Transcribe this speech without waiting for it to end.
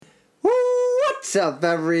What's up,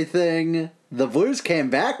 everything? The Blues came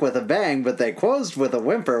back with a bang, but they closed with a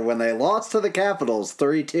whimper when they lost to the Capitals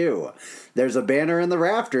 3-2. There's a banner in the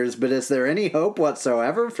rafters, but is there any hope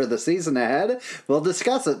whatsoever for the season ahead? We'll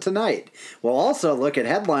discuss it tonight. We'll also look at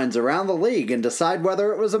headlines around the league and decide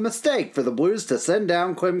whether it was a mistake for the Blues to send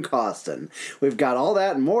down Klim Kostin. We've got all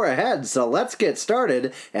that and more ahead, so let's get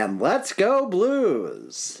started, and let's go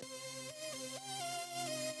Blues!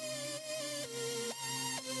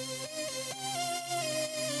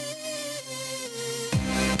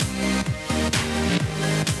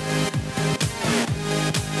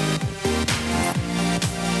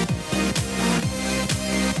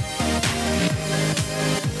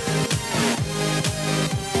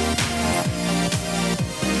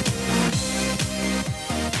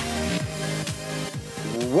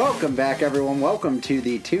 Welcome back, everyone. Welcome to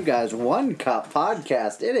the Two Guys, One Cup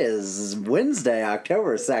podcast. It is Wednesday,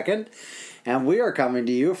 October 2nd, and we are coming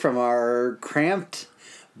to you from our cramped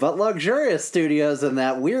but luxurious studios in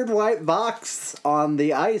that weird white box on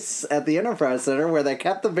the ice at the Enterprise Center where they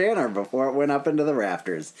kept the banner before it went up into the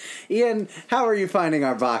rafters. Ian, how are you finding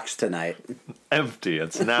our box tonight? Empty.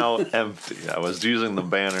 It's now empty. I was using the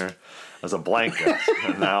banner as a blanket,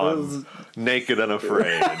 and now I'm naked and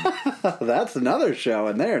afraid. That's another show,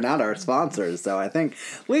 and they are not our sponsors, so I think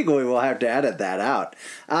legally we'll have to edit that out.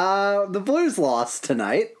 The Blues lost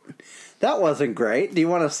tonight. That wasn't great. Do you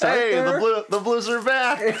want to start there? Hey, the Blues are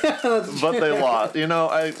back! But they lost. You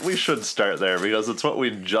know, we should start there, because it's what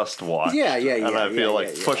we just watched. Yeah. And I feel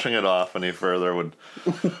like pushing it off any further would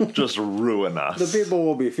just ruin us. The people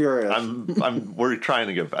will be furious. We're trying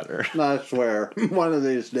to get better. I swear. One of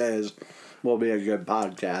these days will be a good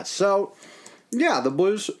podcast. So, yeah, the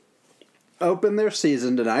Blues opened their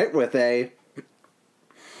season tonight with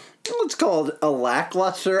let's call it a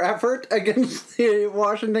lackluster effort against the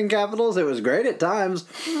Washington Capitals. It was great at times,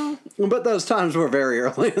 but those times were very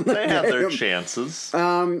early in the game. They had their chances.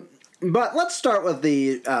 But let's start with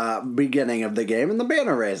the beginning of the game and the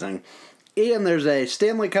banner raising. Ian, there's a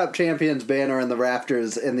Stanley Cup Champions banner in the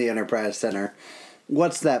rafters in the Enterprise Center.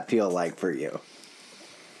 What's that feel like for you?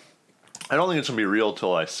 I don't think it's going to be real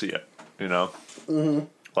till I see it, you know? Mm-hmm.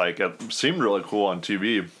 Like, it seemed really cool on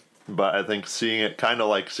TV, but I think seeing it, kind of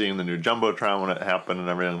like seeing the new Jumbotron when it happened and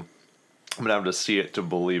everything, I'm going to have to see it to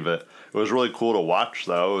believe it. It was really cool to watch,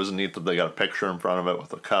 though. It was neat that they got a picture in front of it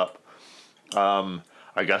with the cup.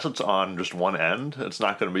 I guess it's on just one end. It's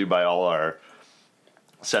not going to be by all our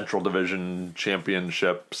Central Division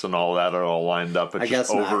championships and all that are all lined up. It's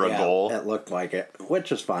just over a goal. It looked like it,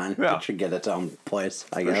 which is fine. Yeah. It should get its own place,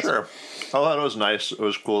 I guess. For sure. I thought it was nice. It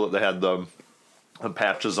was cool that they had the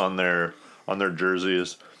patches on their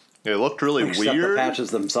jerseys. They looked really Except weird. The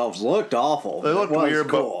patches themselves looked awful. They looked weird,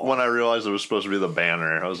 cool. But when I realized it was supposed to be the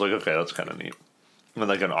banner, I was like, okay, that's kind of neat. And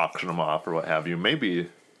they can auction them off or what have you. Maybe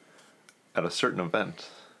at a certain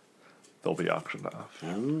event, they'll be auctioned off.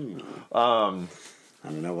 I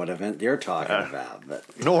don't know what event you're talking about, but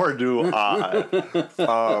nor do I.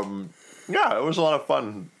 Yeah, it was a lot of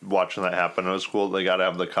fun watching that happen. It was cool that they got to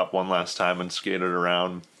have the cup one last time and skate it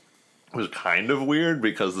around. It was kind of weird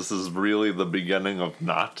because this is really the beginning of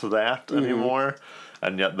not that anymore,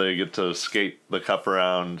 and yet they get to skate the cup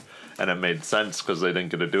around, and it made sense because they didn't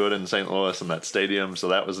get to do it in St. Louis in that stadium, so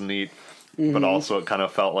that was neat. But also it kind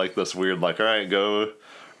of felt like this weird, like, all right, go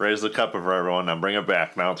raise the cup for everyone, now bring it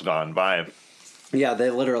back, now it's gone, bye. Yeah, they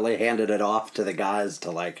literally handed it off to the guys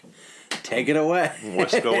to, like, take it away.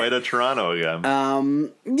 Whisk away to Toronto again.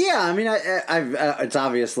 Yeah, I mean, it's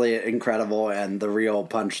obviously incredible, and the real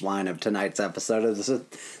punchline of tonight's episode is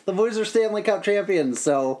that the Blues are Stanley Cup champions,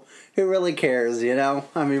 so who really cares, you know?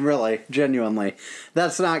 I mean, really, genuinely.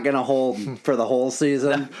 That's not going to hold for the whole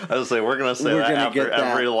season. I was say we're going to say that after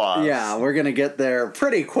every loss. Yeah, we're going to get there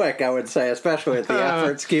pretty quick, I would say, especially if the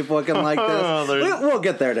efforts keep looking like this. We'll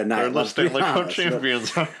get there tonight. They're the Stanley Cup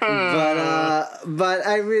champions. But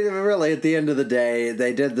I mean, really, at the end of the day,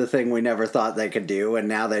 they did the thing we never thought they could do, and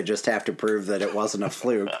now they just have to prove that it wasn't a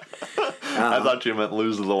fluke. I thought you meant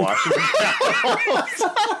lose to the Washington Capitals.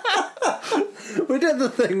 We did the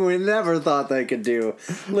thing we never thought they could do: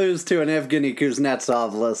 lose to an Evgeny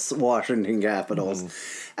Kuznetsov-less Washington Capitals.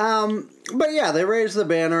 But yeah, they raised the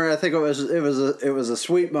banner. I think it was a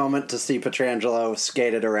sweet moment to see Pietrangelo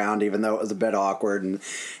skated around, even though it was a bit awkward.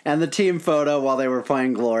 And the team photo while they were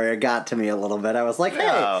playing Gloria got to me a little bit. I was like, hey,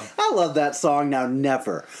 I love that song. Now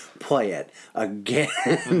never play it again.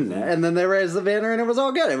 And then they raised the banner, and it was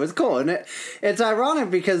all good. It was cool, and it's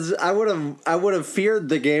ironic because I would have feared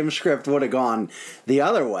the game script would have gone the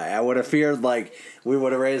other way. I would have feared, like, we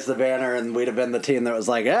would have raised the banner and we'd have been the team that was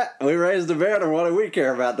like, we raised the banner, what do we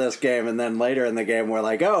care about this game? And then later in the game we're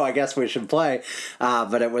like, oh, I guess we should play.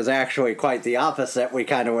 But it was actually quite the opposite. We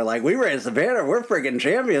kind of were like, we raised the banner, we're freaking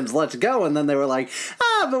champions, let's go. And then they were like,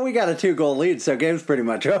 but we got a 2-goal lead, so game's pretty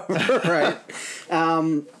much over, right?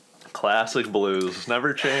 Classic Blues,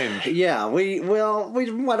 never change. Yeah, why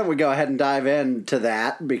don't we go ahead and dive into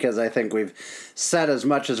that, because I think we've said as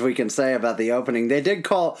much as we can say about the opening. I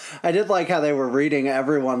did like how they were reading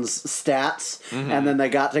everyone's stats, and then they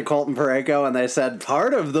got to Colton Parayko and they said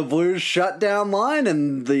part of the Blues shutdown line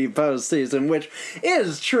in the postseason, which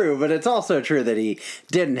is true, but it's also true that he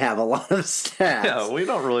didn't have a lot of stats. Yeah, we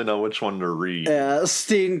don't really know which one to read.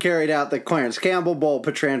 Steen carried out the Clarence Campbell Bowl,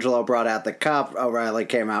 Pietrangelo brought out the cup, O'Reilly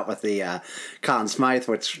came out with the Conn Smythe,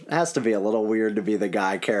 which has to be a little weird to be the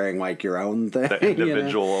guy carrying like your own thing. The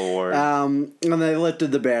individual award. And they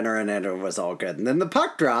lifted the banner and it was all good. And then the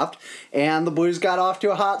puck dropped and the Blues got off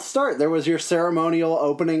to a hot start. There was your ceremonial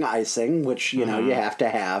opening icing, which, you know, you have to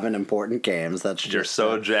have in important games. That's just... You're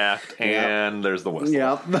so jacked, and there's the whistle.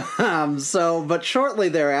 Yep. But shortly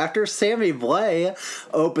thereafter, Sammy Blais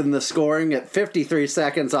opened the scoring at 53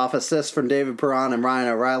 seconds off assists from David Perron and Ryan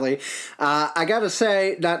O'Reilly. I got to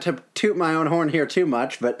say, not to toot my own horn here too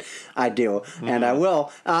much, but I do, and I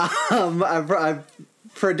will. I've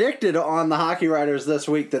predicted on the Hockey Writers this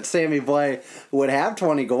week that Sammy Blais would have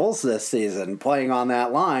 20 goals this season playing on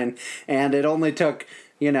that line, and it only took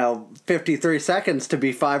 53 seconds to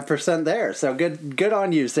be 5% there. So good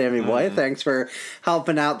on you, Sammy Blais. Thanks for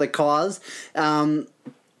helping out the cause.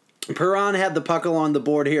 Perron had the puck along the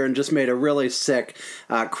board here and just made a really sick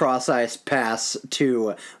cross-ice pass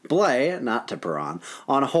to Blais, not to Perron,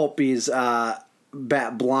 on Holtby's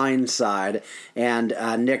blind side, and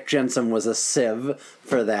Nick Jensen was a sieve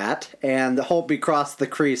for that, and Holtby crossed the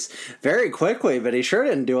crease very quickly, but he sure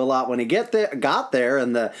didn't do a lot when he got there,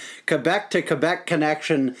 and the Quebec to Quebec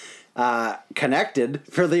connection connected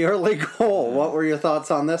for the early goal. What were your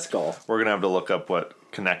thoughts on this goal? We're going to have to look up what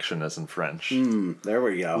connection is in French. There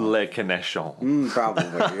we go. Le connexion. Probably,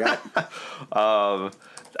 yeah.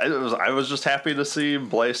 I was just happy to see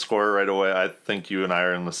Blais score right away. I think you and I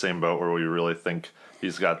are in the same boat where we really think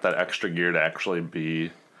he's got that extra gear to actually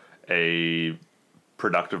be a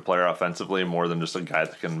productive player offensively, more than just a guy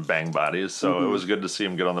that can bang bodies. So it was good to see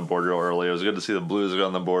him get on the board real early. It was good to see the Blues get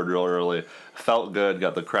on the board real early. Felt good,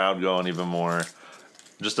 got the crowd going even more.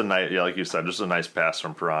 Just a nice, like you said, just a nice pass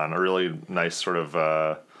from Perron. A really nice sort of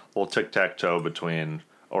little tic-tac-toe between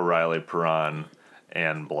O'Reilly, Perron,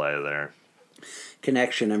 and Blais there.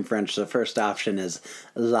 Connection in French, the first option is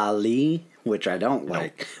la lie, which I don't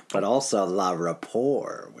like, but also la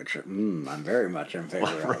rapport, which I'm very much in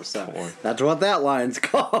favor of. So that's what that line's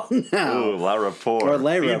called now. Ooh, la rapport. Or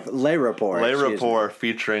les rapport. Les rapport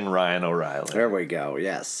featuring Ryan O'Reilly. There we go.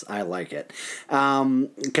 Yes, I like it.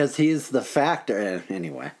 Because he's the factor.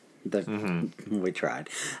 Anyway. We tried.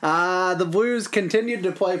 The Blues continued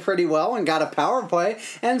to play pretty well and got a power play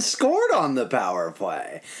and scored on the power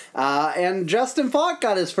play. And Justin Falk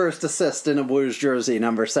got his first assist in a Blues jersey,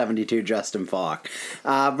 number 72, Justin Falk.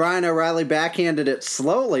 Brian O'Reilly backhanded it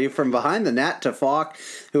slowly from behind the net to Falk,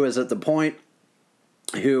 who was at the point,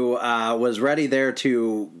 who was ready there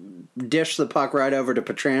to dish the puck right over to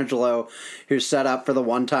Pietrangelo, who set up for the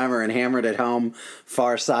one-timer and hammered it home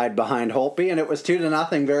far side behind Holtby, and it was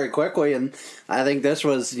 2-0 very quickly, and I think this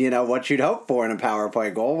was, what you'd hope for in a power play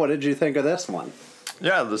goal. What did you think of this one?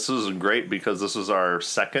 Yeah, this is great because this is our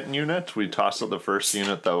second unit. We tossed out the first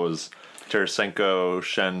unit that was Tarasenko,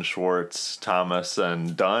 Schenn, Schwartz, Thomas,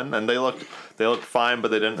 and Dunn, and they looked fine, but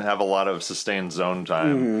they didn't have a lot of sustained zone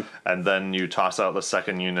time. And then you toss out the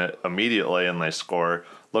second unit immediately, and they score.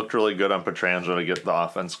 Looked really good on Pietrangelo to get the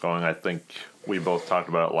offense going. I think we both talked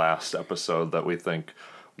about it last episode that we think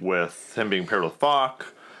with him being paired with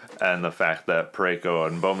Falk and the fact that Parayko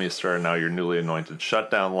and Bouwmeester are now your newly anointed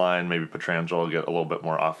shutdown line, maybe Pietrangelo will get a little bit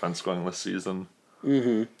more offense going this season.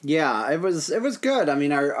 Yeah, it was good. I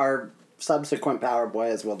mean, our subsequent power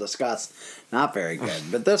play, as we'll discuss, not very good.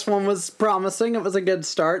 But this one was promising. It was a good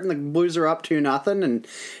start, and the Blues are up 2-0, and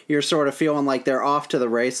you're sort of feeling like they're off to the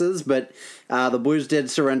races. But the Blues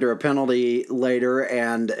did surrender a penalty later,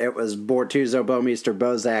 and it was Bortuzzo, Bouwmeester,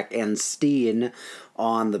 Bozak, and Steen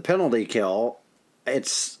on the penalty kill.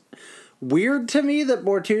 It's weird to me that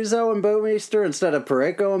Bortuzzo and Bouwmeester instead of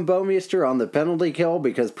Parayko and Bouwmeester on the penalty kill,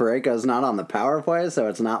 because Parayko's not on the power play, so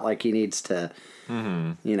it's not like he needs to,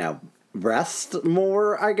 rest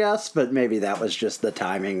more, I guess, but maybe that was just the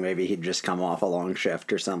timing. Maybe he'd just come off a long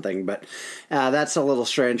shift or something, but that's a little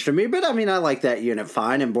strange to me. But I mean, I like that unit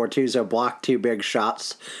fine, and Bortuzzo blocked 2 big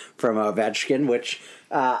shots from Ovechkin, which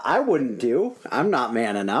I wouldn't do. I'm not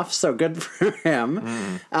man enough, so good for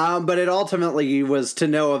him. But it ultimately was to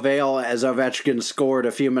no avail as Ovechkin scored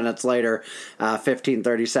a few minutes later,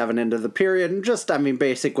 15:37 into the period, and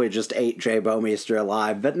basically just ate Jay Bouwmeester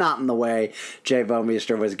alive, but not in the way Jay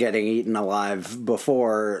Bouwmeester was getting eaten alive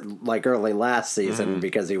before, like early last season,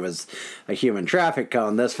 because he was a human traffic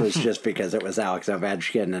cone. This was just because it was Alex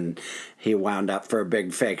Ovechkin, and he wound up for a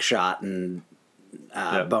big fake shot, and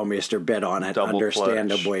Bouwmeester bit on it, Double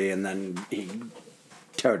understandably, and then he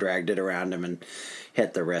toe dragged it around him and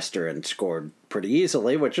hit the wrister and scored pretty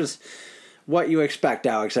easily, which is what you expect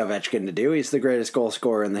Alex Ovechkin to do. He's the greatest goal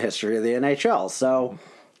scorer in the history of the NHL, so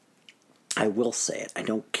I will say it. I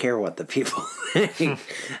don't care what the people think.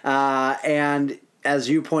 And as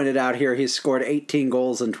you pointed out here, he's scored 18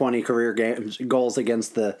 goals in 20 career games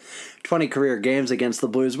against the 20 career games against the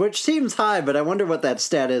Blues, which seems high, but I wonder what that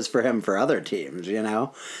stat is for him for other teams, you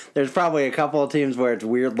know? There's probably a couple of teams where it's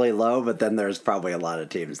weirdly low, but then there's probably a lot of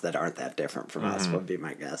teams that aren't that different from us, would be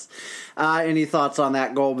my guess. Any thoughts on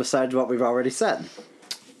that goal besides what we've already said?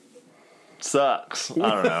 Sucks. I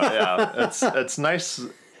don't know. Yeah, it's nice.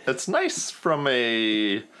 It's nice from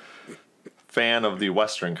a fan of the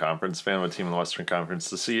Western Conference, fan of a team in the Western Conference,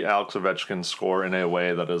 to see Alex Ovechkin score in a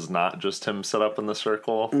way that is not just him set up in the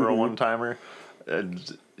circle for a one-timer.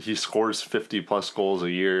 And he scores 50-plus goals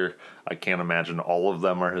a year. I can't imagine all of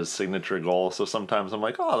them are his signature goal, so sometimes I'm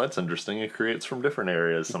like, oh, that's interesting. He creates from different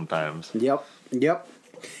areas sometimes. Yep.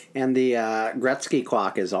 And the Gretzky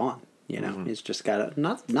clock is on. You know, he's just got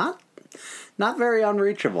a not very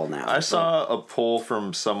unreachable now. I saw a poll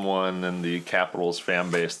from someone in the Capitals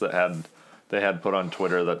fan base that they had put on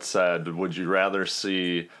Twitter that said, would you rather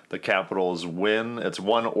see the Capitals win? It's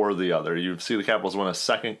one or the other. You see the Capitals win a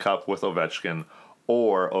second cup with Ovechkin,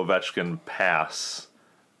 or Ovechkin pass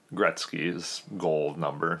Gretzky's goal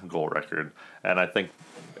record. And I think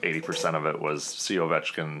 80% of it was see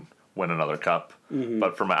Ovechkin win another cup.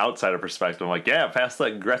 But from an outsider perspective, I'm like, yeah, pass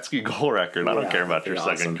that Gretzky goal record. I don't care about your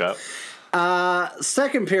second cup.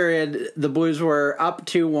 Second period, the Blues were up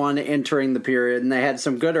 2-1 entering the period, and they had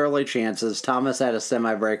some good early chances. Thomas had a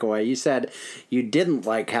semi-breakaway. You said you didn't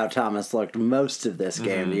like how Thomas looked most of this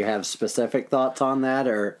game. Do you have specific thoughts on that?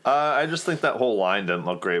 Or I just think that whole line didn't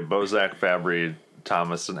look great. Bozak, Fabry,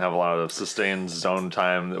 Thomas didn't have a lot of sustained zone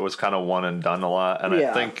time. It was kind of one and done a lot, and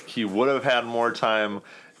I think he would have had more time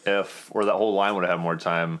that whole line would have had more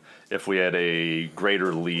time if we had a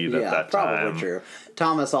greater lead at that time. Yeah, probably true.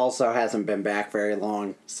 Thomas also hasn't been back very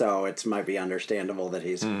long, so it might be understandable that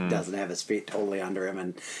he doesn't have his feet totally under him,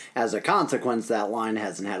 and as a consequence, that line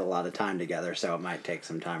hasn't had a lot of time together, so it might take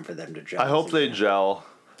some time for them to gel. I hope they gel.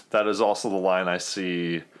 That is also the line I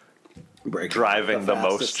see driving the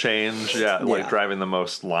most change. Like driving the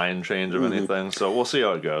most line change of anything. So we'll see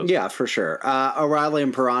how it goes. Yeah, for sure. O'Reilly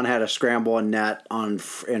and Perron had a scramble in net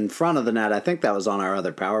in front of the net. I think that was on our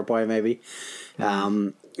other power play, maybe.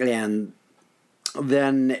 And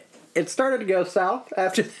then it started to go south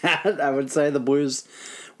after that. I would say the Blues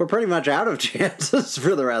were pretty much out of chances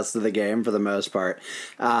for the rest of the game for the most part.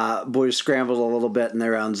 Blues scrambled a little bit in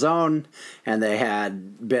their own zone, and they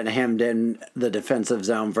had been hemmed in the defensive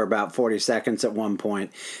zone for about 40 seconds at one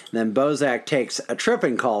point. And then Bozak takes a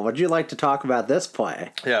tripping call. Would you like to talk about this play?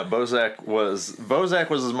 Yeah, Bozak was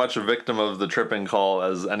as much a victim of the tripping call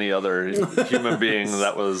as any other human being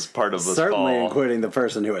that was part of this Certainly call. Including the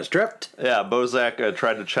person who was tripped. Yeah, Bozak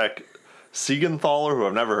tried to check Siegenthaler, who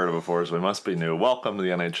I've never heard of before, so he must be new. Welcome to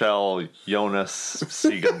the NHL, Jonas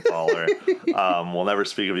Siegenthaler. We'll never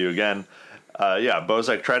speak of you again.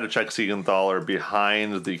 Bozak tried to check Siegenthaler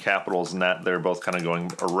behind the Capitals net. They're both kind of going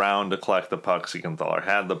around to collect the puck. Siegenthaler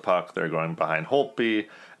had the puck. They're going behind Holtby,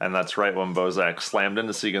 and that's right when Bozak slammed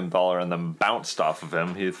into Siegenthaler and then bounced off of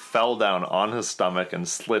him. He fell down on his stomach and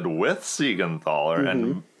slid with Siegenthaler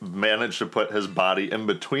and managed to put his body in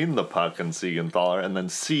between the puck and Siegenthaler, and then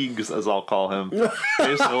Siegs, as I'll call him,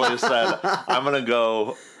 basically said, I'm going to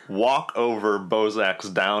go walk over Bozak's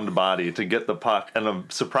downed body to get the puck,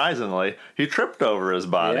 and surprisingly, he tripped over his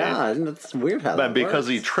body. Yeah, it's weird how that because works.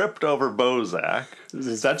 he tripped over Bozak.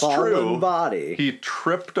 That's true. Body. He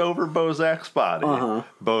tripped over Bozak's body.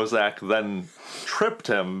 Bozak then tripped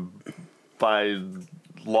him by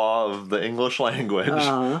law of the English language,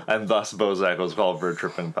 and thus Bozak was called for a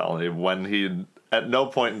tripping penalty when he at no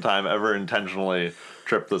point in time ever intentionally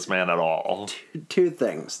tripped this man at all. Two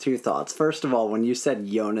thoughts. First of all, when you said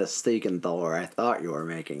Jonas Siegenthaler, I thought you were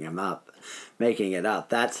making him up. making it up.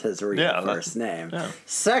 That's his real first name. Yeah.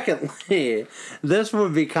 Secondly, this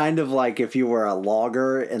would be kind of like if you were a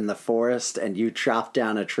logger in the forest and you chopped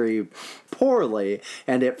down a tree poorly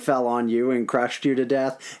and it fell on you and crushed you to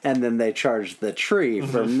death, and then they charged the tree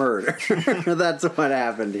for murder. That's what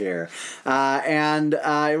happened here. And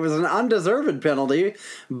it was an undeserved penalty,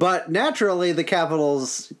 but naturally the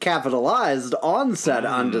Capitals capitalized on said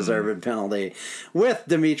undeserved penalty with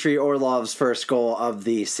Dmitry Orlov's first goal of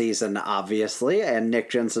the season, obviously, and Nick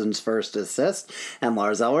Jensen's first assist, and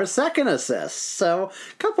Lars Eller's second assist. So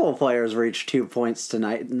a couple of players reached 2 points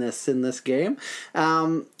tonight in this game.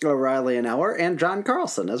 O'Reilly and Eller, and John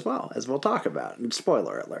Carlson as well, as we'll talk about.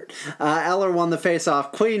 Spoiler alert. Eller won the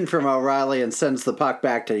face-off clean from O'Reilly and sends the puck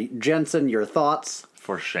back to Jensen. Your thoughts?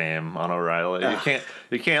 For shame on O'Reilly.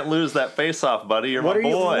 You can't lose that face-off, buddy. You're my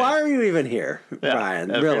boy. Why are you even here, Ryan?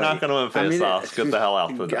 If really? You're not going to win face-offs, get the hell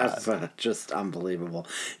out with that. Just unbelievable.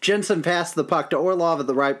 Jensen passed the puck to Orlov at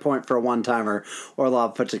the right point for a one-timer.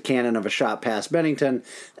 Orlov puts a cannon of a shot past Bennington.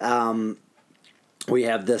 We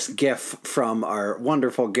have this GIF from our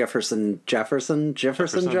wonderful Jefferson guy. Jeff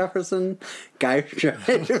Jefferson.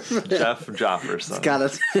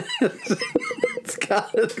 It's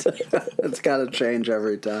got to change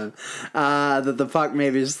every time. That the puck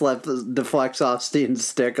maybe deflects off Steen's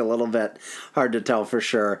stick a little bit. Hard to tell for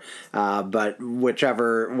sure. But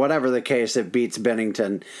whatever the case, it beats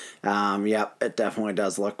Bennington. Yep, it definitely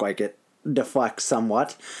does look like it deflects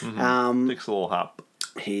somewhat. Takes a little hop.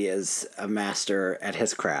 He is a master at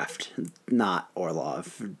his craft, not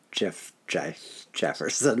Orlov,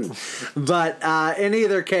 Jefferson. But in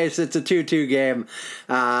either case, it's a 2-2 game.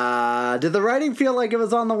 Did the writing feel like it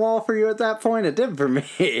was on the wall for you at that point? It did for me.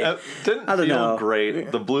 It didn't feel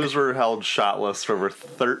great. The Blues were held shotless for over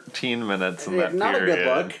 13 minutes in that Not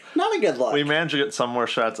period. Not a good look. We managed to get some more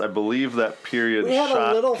shots. I believe that period we had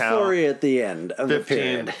shot a little count, flurry at the end of 15, the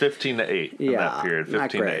period. 15 to 8 in that period.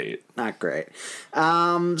 15 to 8. Not great.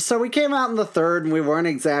 So we came out in the third, and we weren't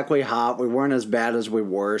exactly hot. We weren't as bad as we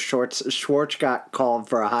were. Schwartz got called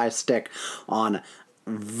for a high stick on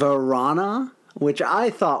Vrana, which I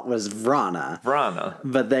thought was Vrana.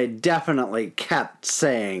 But they definitely kept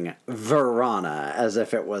saying Verana as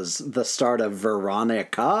if it was the start of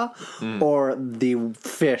Veronica or the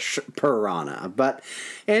fish piranha. But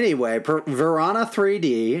anyway, Verana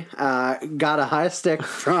 3D got a high stick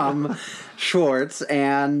from Schwartz,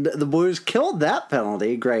 and the Blues killed that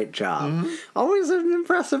penalty. Great job. Always an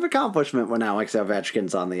impressive accomplishment when Alex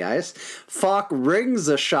Ovechkin's on the ice. Falk rings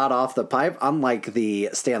a shot off the pipe, unlike the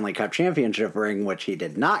Stanley Cup Championship ring, which he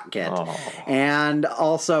did not get, and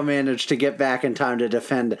also managed to get back in time to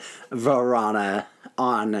defend Verana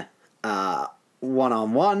on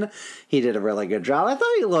one-on-one. He did a really good job. I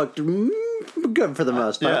thought he looked good for the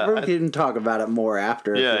most part. We can talk about it more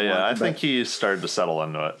after. I think he started to settle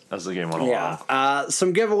into it as the game went along.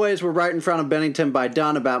 Some giveaways were right in front of Bennington by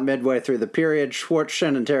Dunn about midway through the period. Schwartz,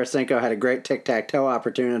 Schenn, and Tarasenko had a great tic-tac-toe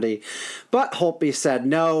opportunity, but Holtby said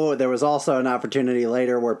no. There was also an opportunity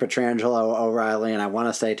later where Pietrangelo, O'Reilly, and I want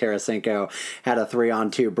to say Tarasenko had a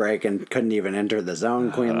 3-on-2 break and couldn't even enter the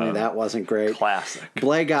zone cleanly. That wasn't great. Classic.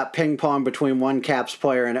 Blay got ping-pong between one Caps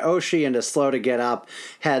player and Oshie, and is slow to get up,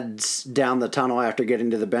 heads down the tunnel after getting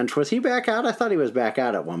to the bench. Was he back out? I thought he was back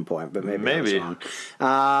out at one point, but maybe I was wrong.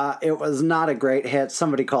 It was not a great hit.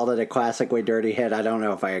 Somebody called it a classically dirty hit. I don't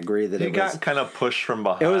know if I agree that he got kind of pushed from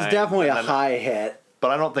behind. It was definitely a high hit.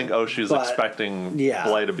 But I don't think Oshie's expecting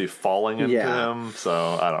Blay to be falling into him,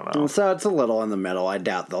 so I don't know. So it's a little in the middle. I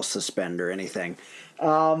doubt they'll suspend or anything.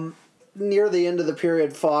 Near the end of the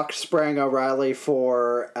period, Fox sprang O'Reilly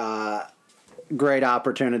for great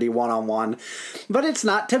opportunity one-on-one. But it's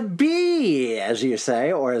not to be, as you say,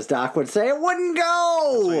 or as Doc would say, it wouldn't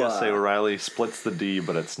go! So you say O'Reilly splits the D,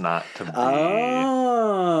 but it's not to be.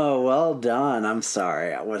 Oh, well done. I'm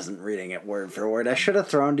sorry. I wasn't reading it word for word. I should have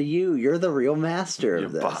thrown to you. You're the real master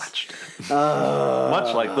of this. You botched it.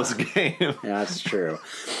 Much like this game. Yeah, that's true.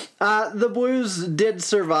 The Blues did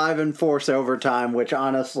survive and force overtime, which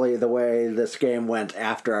honestly, the way this game went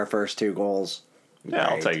after our first 2 goals... Yeah,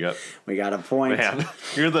 I'll take it. We got a point. Man,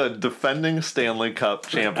 you're the defending Stanley Cup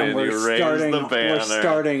champion. You raised the banner. We're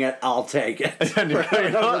starting it. I'll take it.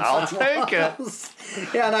 I'll take it.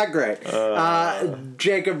 Yeah, not great.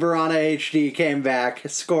 Jacob Verana HD came back,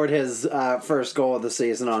 scored his first goal of the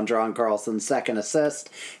season on John Carlson's second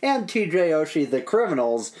assist, and TJ Oshie, the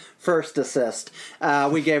Criminals' first assist.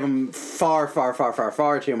 We gave him far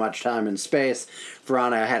too much time and space.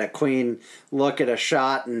 Verana had a clean look at a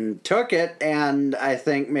shot and took it, and I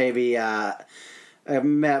think maybe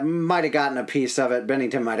Might have gotten a piece of it.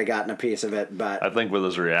 Bennington might have gotten a piece of it, but I think with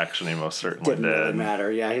his reaction, he most certainly didn't did. really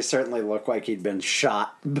matter. Yeah, he certainly looked like he'd been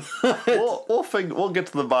shot. We'll get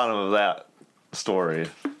to the bottom of that story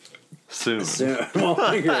soon. We'll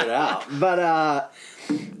figure it out. But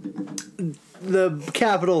the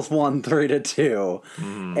Capitals won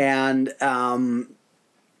 3-2, and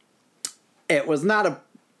it was not a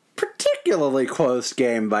particularly close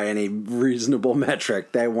game by any reasonable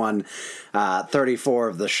metric. They won 34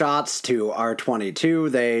 of the shots to our 22.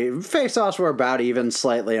 They face-offs were about even,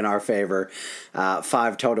 slightly in our favor.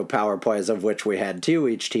 5 total power plays, of which we had 2.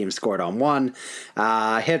 Each team scored on 1.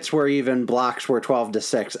 Hits were even. Blocks were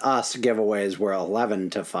 12-6 us. Giveaways were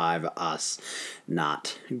 11-5 us.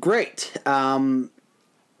 Not great.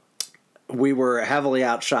 We were heavily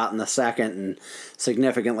outshot in the second and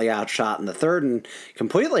significantly outshot in the third and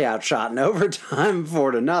completely outshot in overtime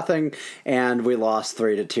 4-0, and we lost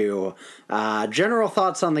 3-2. General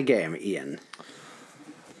thoughts on the game, Ian?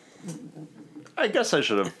 I guess I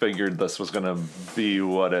should have figured this was going to be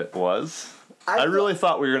what it was. I really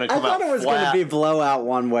thought we were going to come out flat. I thought it was going to be blowout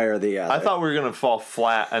one way or the other. I thought we were going to fall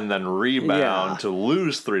flat and then rebound to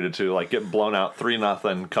lose 3-2, like get blown out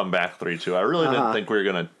 3-0, come back 3-2. I really didn't think we were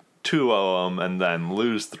going to 2-0 them and then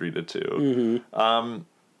lose 3-2.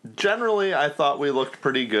 Generally, I thought we looked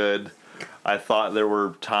pretty good. I thought there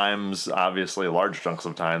were times, obviously large chunks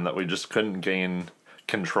of time, that we just couldn't gain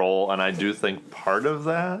control, and I do think part of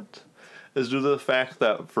that is due to the fact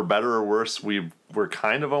that, for better or worse, we were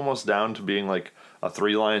kind of almost down to being like a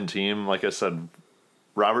 3-line team. Like I said,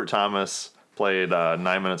 Robert Thomas played 9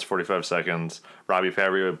 minutes 45 seconds. Robbie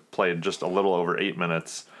Fabry played just a little over 8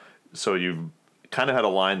 minutes. So you kind of had a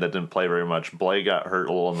line that didn't play very much. Blay got hurt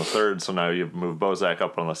a little in the third, so now you've moved Bozak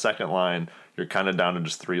up on the second line. You're kind of down to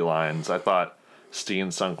just 3 lines. I thought Steen,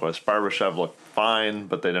 Sundqvist, Barbashev looked fine,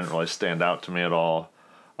 but they didn't really stand out to me at all.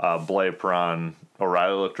 Blay, Perron,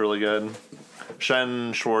 O'Reilly looked really good.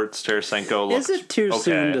 Shen, Schwartz, Tarasenko looked okay. Is it too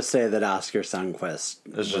soon to say that Oscar Sundqvist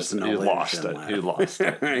he lost it. He lost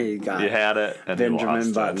it. He had it, and Benjamin he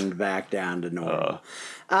lost Button it. back down to normal.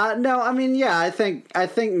 No, I mean, yeah, I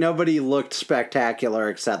think nobody looked spectacular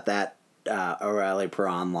except that O'Reilly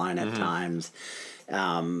Perron line at times.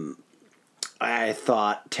 I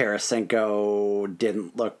thought Tarasenko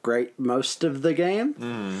didn't look great most of the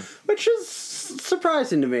game, which is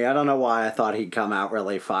surprising to me. I don't know why I thought he'd come out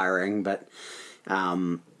really firing, but I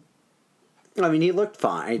mean, he looked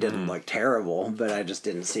fine. He didn't look terrible, but I just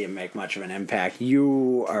didn't see him make much of an impact.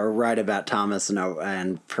 You are right about Thomas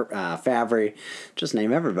and Fabry. Just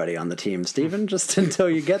name everybody on the team, Stephen, just until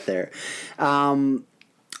you get there.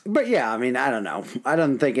 But yeah, I mean, I don't know. I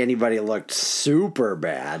don't think anybody looked super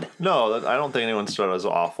bad. No, I don't think anyone started as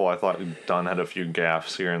awful. I thought Dunn had a few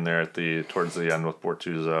gaffes here and there towards the end with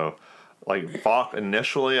Bortuzzo. Like, Falk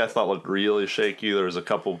initially I thought looked really shaky. There was a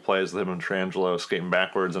couple of plays with him and Trangelo skating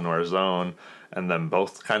backwards into our zone, and then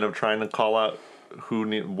both kind of trying to call out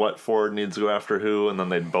what forward needs to go after who, and then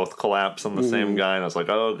they'd both collapse on the same guy, and I was like,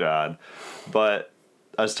 oh god. But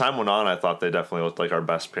as time went on, I thought they definitely looked like our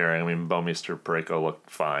best pairing. I mean, Bouwmeester, Parayko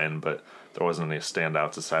looked fine, but there wasn't any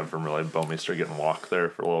standouts aside from really Bouwmeester getting walked there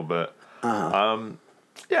for a little bit.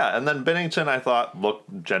 Yeah, and then Bennington I thought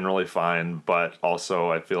looked generally fine, but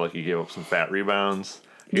also I feel like he gave up some fat rebounds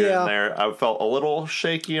here and there. I felt a little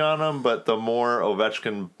shaky on him, but the more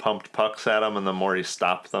Ovechkin pumped pucks at him and the more he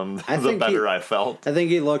stopped them, the better I felt. I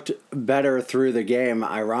think he looked better through the game,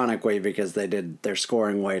 ironically, because they did their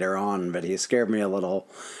scoring later on, but he scared me a little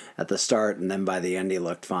at the start, and then by the end he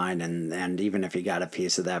looked fine, and even if he got a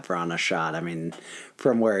piece of that for on a shot, I mean,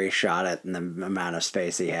 from where he shot it and the amount of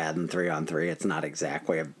space he had in 3-on-3, it's not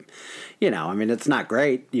exactly I mean, it's not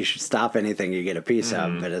great. You should stop anything you get a piece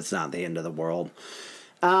of, but it's not the end of the world.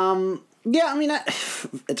 Yeah, I mean,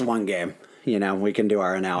 it's one game. We can do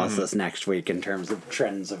our analysis next week in terms of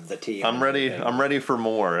trends of the team. I'm ready. I'm ready for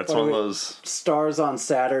more. It's one of those Stars on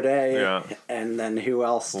Saturday. And then who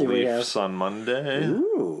else do we have? Leafs on Monday.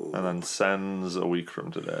 Ooh. And then Sens a week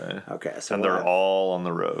from today. Okay, so and they're all on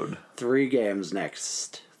the road. 3 games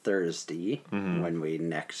next Thursday when we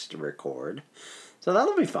next record. So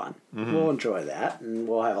that'll be fun. We'll enjoy that, and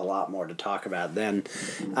we'll have a lot more to talk about then.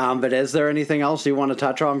 But is there anything else you want to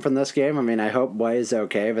touch on from this game? I mean, I hope Boy's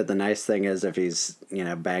okay, but the nice thing is if he's,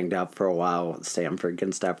 banged up for a while, Stanford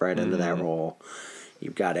can step right into that role.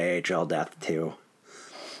 You've got AHL depth, too.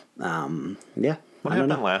 Yeah. What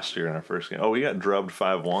happened last year in our first game? Oh, we got drubbed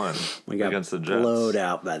 5-1 against the Jets. Blowed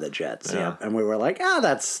out by the Jets, yeah. And we were like,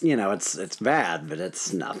 that's, it's bad, but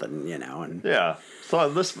it's nothing, And yeah. So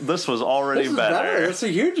this was already better. It's a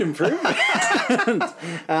huge improvement.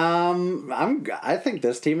 I think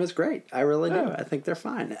this team is great. I really do. I think they're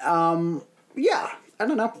fine. Yeah. I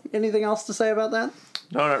don't know. Anything else to say about that?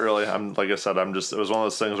 No, not really. Like I said, it was one of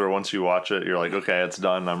those things where once you watch it, you're like, okay, it's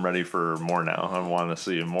done. I'm ready for more now. I want to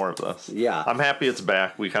see more of this. Yeah. I'm happy it's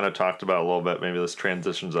back. We kind of talked about it a little bit. Maybe this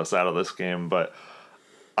transitions us out of this game, but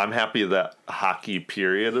I'm happy that hockey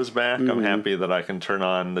period is back. Mm-hmm. I'm happy that I can turn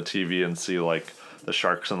on the TV and see like the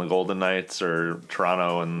Sharks and the Golden Knights or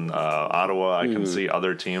Toronto and Ottawa. I can see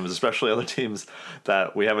other teams, especially other teams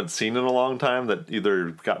that we haven't seen in a long time that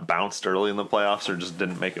either got bounced early in the playoffs or just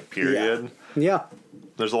didn't make it, period. Yeah.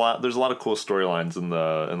 There's a lot of cool storylines in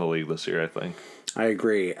the league this year, I think. I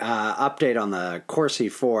agree. Update on the Corsi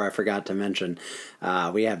 4, I forgot to mention.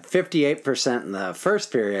 We had 58% in the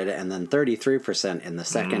first period and then 33% in the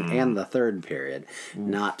second and the third period.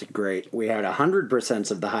 Not great. We had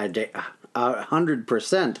 100% of the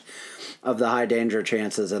 100% of the high danger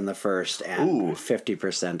chances in the first and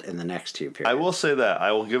 50% in the next two periods. I will say that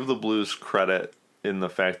I will give the Blues credit in the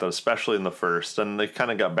fact that, especially in the first, and they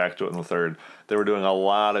kind of got back to it in the third, they were doing a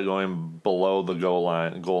lot of going below the goal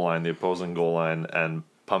line, the opposing goal line, and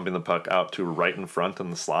pumping the puck out to right in front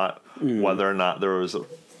in the slot, whether or not there was a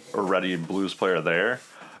ready Blues player there.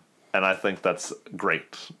 And I think that's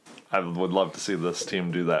great. I would love to see this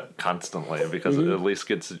team do that constantly because it at least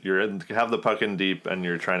gets you have the puck in deep and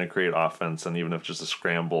you're trying to create offense, and even if it's just a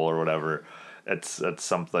scramble or whatever, it's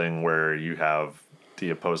something where you have the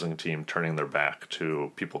opposing team turning their back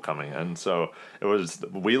to people coming in. So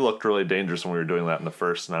we looked really dangerous when we were doing that in the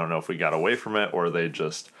first, and I don't know if we got away from it or they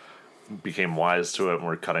just became wise to it and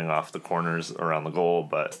we're cutting off the corners around the goal,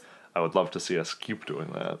 but I would love to see us keep doing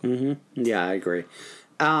that. Mm-hmm. Yeah, I agree.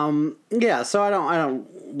 So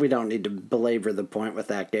we don't need to belabor the point with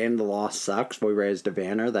that game. The loss sucks. We raised a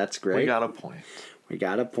banner. That's great. We got a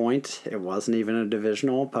point. It wasn't even a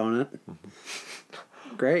divisional opponent.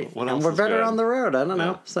 Great. And we're better on the road. I don't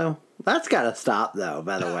know. So that's got to stop, though,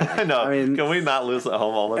 by the way. I know. I mean, can we not lose at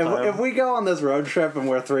home all the time? If we go on this road trip and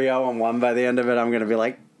we're 3-0-1 by the end of it, I'm going to be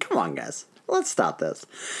like, come on, guys. Let's stop this.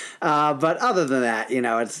 But other than that,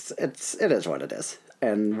 it is what it is.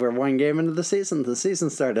 And we're one game into the season. The season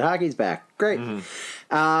started. Hockey's back. Great.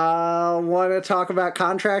 Want to talk about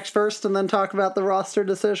contracts first and then talk about the roster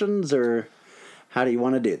decisions, or how do you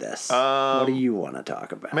want to do this? What do you want to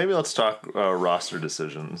talk about? Maybe let's talk roster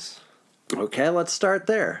decisions. Okay, let's start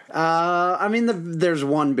there. There's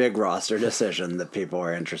one big roster decision that people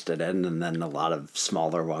are interested in, and then a lot of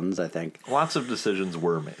smaller ones, I think. Lots of decisions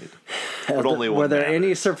were made, but only one. Were there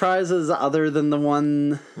any surprises other than the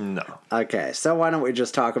one? No. Okay, so why don't we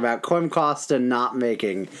just talk about Klim Kostin not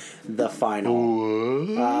making the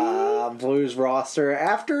final Blues roster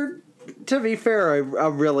after, to be fair, a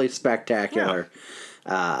really spectacular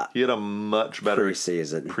he had a much better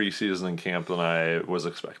preseason in camp than I was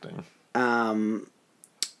expecting.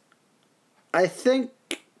 I think,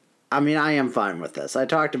 I am fine with this. I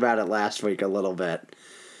talked about it last week a little bit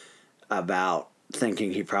about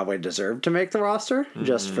thinking he probably deserved to make the roster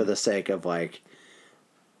just for the sake of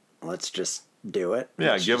let's just do it.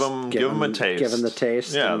 Yeah, give him a taste. Give him the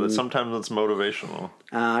taste. Yeah, that sometimes it's motivational.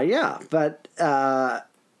 But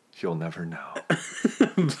you'll never know.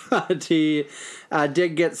 But he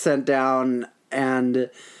did get sent down, and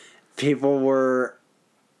people were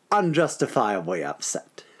unjustifiably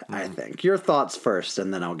upset, I think. Your thoughts first,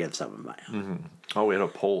 and then I'll give some of mine. Oh, we had a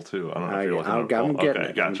poll, too. I don't know if you're looking at a poll. I'm getting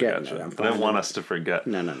it. Gotcha. I didn't want us to forget.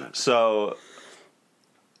 No. So,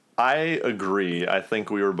 I agree. I think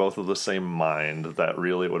we were both of the same mind that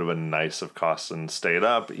really it would have been nice if Kostin stayed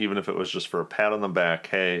up, even if it was just for a pat on the back.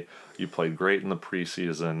 Hey, you played great in the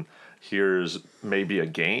preseason. Here's maybe a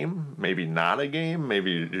game, maybe not a game.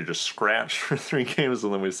 Maybe you just scratch for 3 games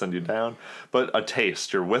and then we send you down. But a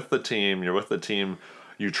taste. You're with the team.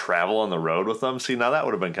 You travel on the road with them. See, now that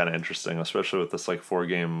would have been kind of interesting, especially with this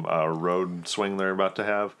 4-game road swing they're about to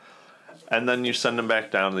have. And then you send him back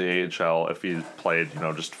down to the AHL if he played,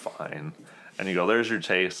 just fine. And you go, there's your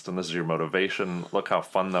taste, and this is your motivation. Look how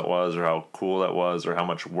fun that was, or how cool that was, or how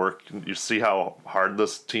much work. You see how hard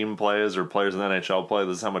this team plays, or players in the NHL play.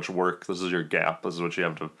 This is how much work. This is your gap. This is what you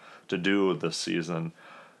have to do this season.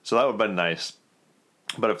 So that would have been nice.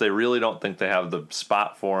 But if they really don't think they have the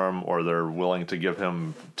spot for him, or they're willing to give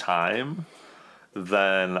him time,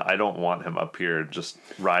 then I don't want him up here just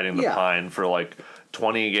riding the pine for like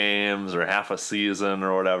 20 games or half a season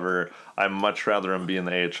or whatever. I'd much rather him be in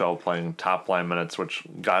the AHL playing top line minutes, which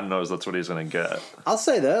God knows that's what he's going to get. I'll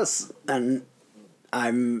say this, and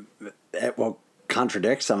it will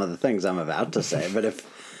contradict some of the things I'm about to say, but if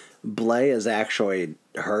Blais is actually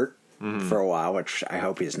hurt for a while, which I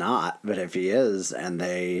hope he's not, but if he is and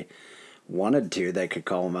they wanted to, they could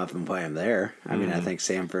call him up and play him there. I mean, I think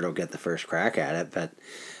Samford will get the first crack at it, but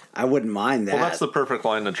I wouldn't mind that. Well, that's the perfect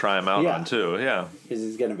line to try him out on, too, because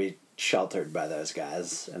he's going to be sheltered by those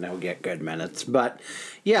guys, and he'll get good minutes. But,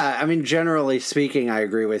 yeah, I mean, generally speaking, I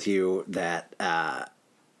agree with you that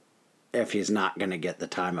if he's not going to get the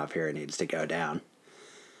time up here, he needs to go down.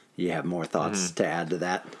 You have more thoughts to add to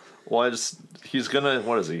that? Well, he's going to,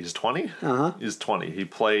 what is he, he's 20? Uh-huh. He's 20. He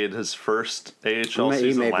played his first AHL season last year.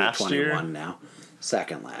 He may be 21 now.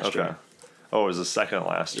 Second last year. Oh, it was his second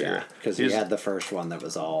last year. Yeah, because he had the first one that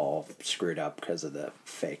was all screwed up because of the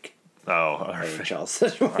fake AHL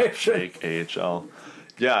situation. Fake AHL.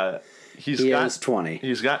 Yeah, he is 20.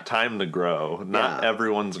 He's got time to grow. Not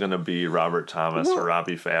everyone's going to be Robert Thomas or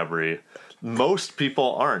Robbie Fabry. Most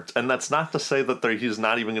people aren't, and that's not to say that he's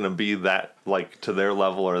not even going to be that, like, to their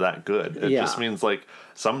level or that good. It just means, like,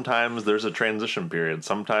 sometimes there's a transition period.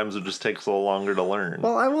 Sometimes it just takes a little longer to learn.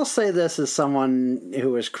 Well, I will say this as someone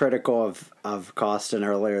who was critical of Kostin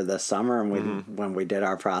earlier this summer, and when we did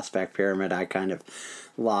our prospect pyramid, I kind of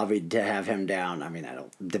lobbied to have him down. I mean,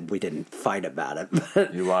 we didn't fight about it,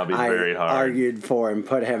 but you lobbied very hard. I argued for and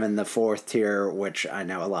put him in the fourth tier, which I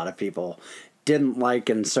know a lot of people didn't like,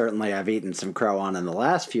 and certainly I've eaten some crow on in the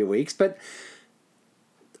last few weeks. But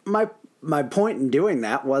my point in doing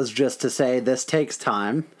that was just to say this takes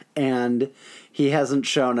time, and he hasn't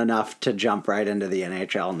shown enough to jump right into the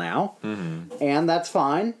NHL now, and that's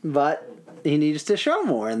fine. But he needs to show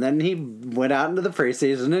more, and then he went out into the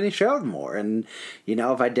preseason and he showed more. And you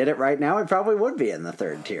know, if I did it right now, I probably would be in the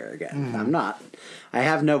third tier again. I'm not. I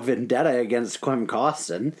have no vendetta against Klim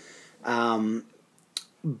Kostin.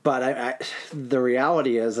 But the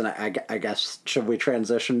reality is, and I guess, should we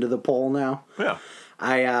transition to the poll now? Yeah.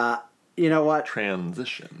 You know what?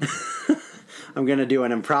 Transition. I'm going to do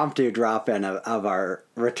an impromptu drop-in of our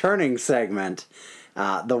returning segment,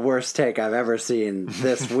 the worst take I've ever seen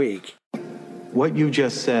this week. What you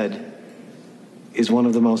just said is one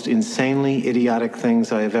of the most insanely idiotic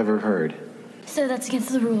things I have ever heard. So that's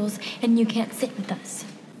against the rules, and you can't sit with us.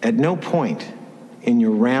 At no point in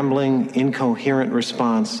your rambling, incoherent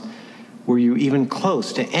response were you even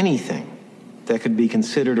close to anything that could be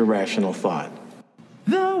considered a rational thought.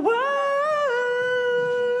 The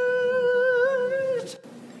worst!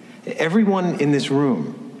 Everyone in this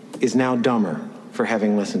room is now dumber for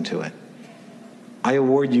having listened to it. I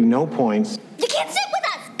award you no points. You can't sit with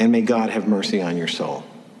us! And may God have mercy on your soul.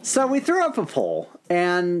 So we threw up a poll,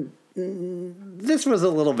 and this was a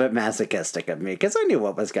little bit masochistic of me because I knew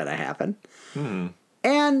what was going to happen.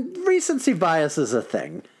 And recency bias is a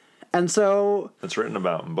thing. And so it's written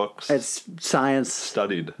about in books. It's science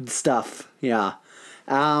studied stuff, yeah.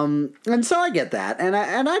 And so I get that, and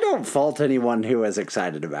I don't fault anyone who is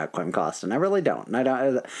excited about Klim Kostin. I really don't. And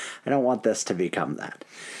I don't want this to become that.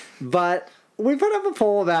 But we put up a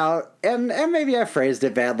poll about, and maybe I phrased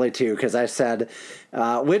it badly too, because I said,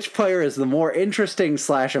 which player is the more interesting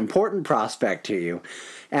 / important prospect to you?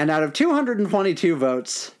 And out of 222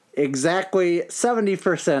 votes, exactly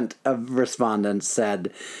 70% of respondents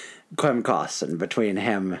said Klim Kostin between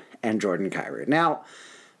him and Jordan Kyrou. Now,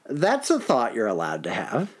 that's a thought you're allowed to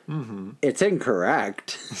have. It's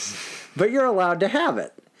incorrect, but you're allowed to have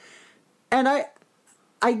it. And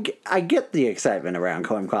I get the excitement around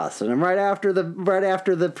Klim Kostin, and right after the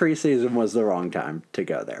preseason was the wrong time to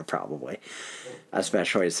go there, probably,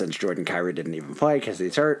 especially since Jordan Kyrou didn't even play because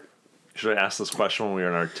he's hurt. You should have asked this question when we were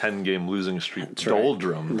in our 10-game losing streak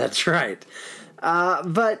doldrum. That's right.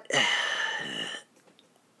 But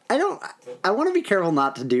I want to be careful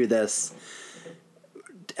not to do this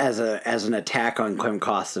as an attack on Klim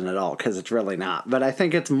Kostin at all, because it's really not. But I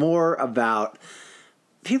think it's more about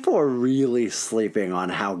people are really sleeping on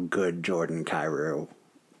how good Jordan Kyrou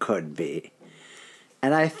could be.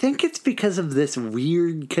 And I think it's because of this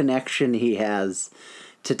weird connection he has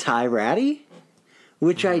to Ty Ratty,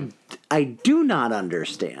 which I do not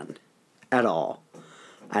understand at all.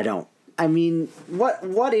 I don't. I mean,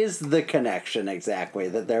 what is the connection exactly?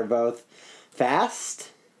 That they're both fast?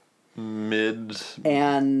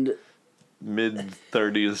 Mid-30s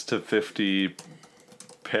to 50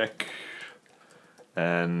 pick,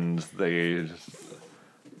 and they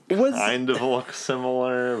kind of look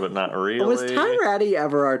similar, but not really. Was Ty Ratty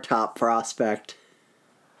ever our top prospect?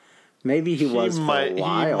 Maybe he was for a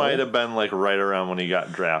while. He might have been like right around when he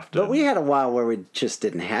got drafted. But we had a while where we just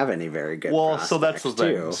didn't have any very good prospects, so that's the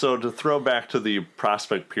thing. too. So to throw back to the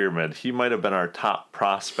prospect pyramid, he might have been our top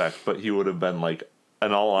prospect, but he would have been like,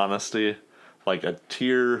 in all honesty, like a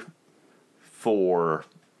tier 4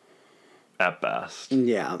 at best.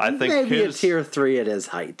 Yeah, I think maybe a tier 3 at his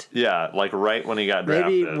height. Yeah, like right when he got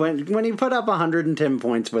drafted. Maybe when he put up 110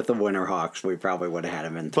 points with the Winterhawks, we probably would have had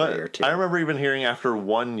him in 3 or 2. I remember even hearing after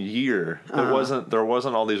 1 year, there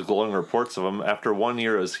wasn't all these glowing reports of him. After 1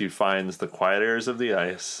 year, as he finds the quiet areas of the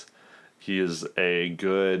ice, he is a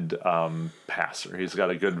good passer. He's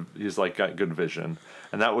got good vision,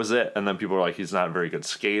 and that was it. And then people were like, he's not a very good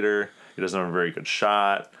skater. He doesn't have a very good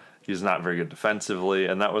shot. He's not very good defensively,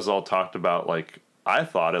 and that was all talked about, like, I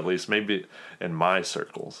thought, at least, maybe in my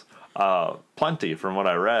circles, plenty from what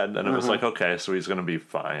I read, and it was like, okay, so he's going to be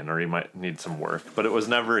fine, or he might need some work. But he was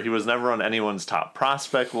never on anyone's top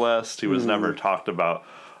prospect list. He was never talked about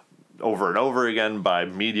over and over again by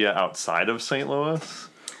media outside of St. Louis,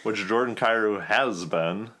 which Jordan Kyrou has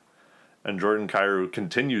been, and Jordan Kyrou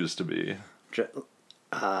continues to be.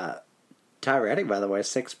 Ty Ratty, by the way,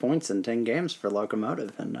 6 points in 10 games for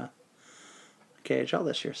Locomotive in KHL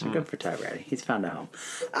this year. So good for Ty Ratty. He's found a home.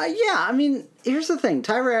 Yeah, I mean, here's the thing.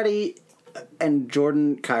 Ty Ratty and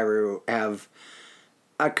Jordan Kyrou have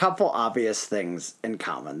a couple obvious things in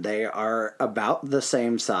common. They are about the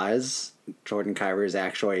same size. Jordan Kyrou is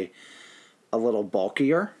actually a little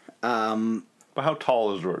bulkier. But how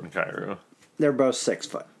tall is Jordan Kyrou? They're both 6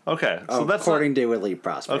 foot. Okay, so that's according to Elite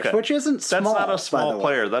Prospects, which isn't small. That's not a small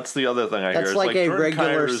player. That's the other thing I hear. That's like a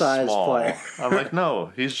regular size player. I'm like,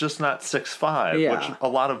 no, he's just not 6'5", which a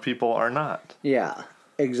lot of people are not. Yeah,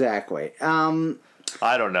 exactly.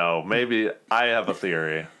 I don't know. Maybe I have a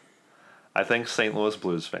theory. I think St. Louis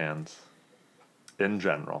Blues fans, in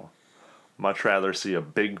general, much rather see a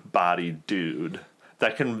big-bodied dude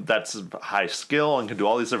that's high skill and can do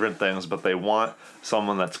all these different things, but they want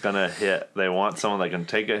someone that's going to hit. They want someone that can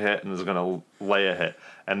take a hit and is going to lay a hit.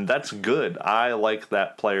 And that's good. I like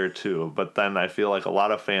that player too. But then I feel like a lot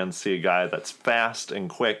of fans see a guy that's fast and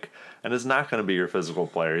quick and is not going to be your physical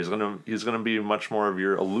player. He's going to be much more of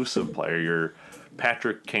your elusive player, your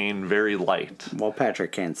Patrick Kane, very light. Well,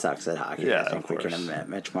 Patrick Kane sucks at hockey. Yeah, I think we can admit.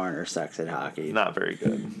 Mitch Marner sucks at hockey. Not very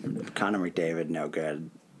good. Connor McDavid, no good.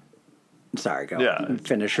 Sorry, go. Yeah,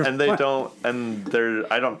 finish your and they don't, and they're.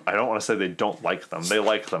 I don't want to say they don't like them. They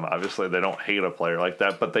like them. Obviously, they don't hate a player like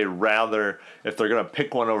that. But they rather, if they're gonna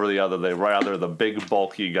pick one over the other, they rather the big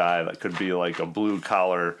bulky guy that could be like a blue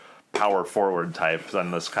collar power forward type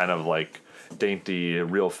than this kind of like dainty,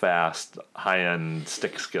 real fast, high end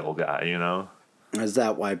stick skill guy. You know? Is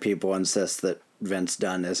that why people insist that Vince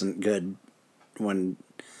Dunn isn't good? When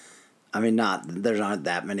I mean, there aren't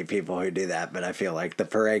that many people who do that, but I feel like the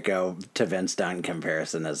Parayko to Vince Dunn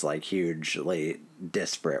comparison is like hugely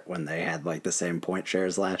disparate when they had like the same point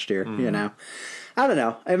shares last year. You know, I don't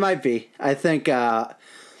know. It might be. I think the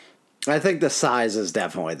size is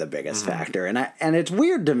definitely the biggest factor, and it's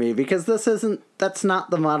weird to me because that's not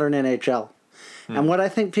the modern NHL. And what I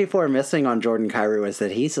think people are missing on Jordan Kyrou is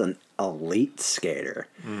that he's an elite skater.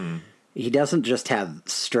 He doesn't just have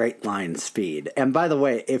straight line speed. And by the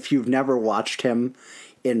way, if you've never watched him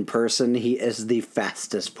in person, he is the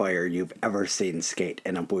fastest player you've ever seen skate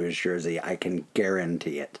in a Blues jersey. I can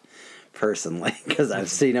guarantee it personally because I've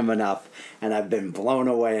seen him enough and I've been blown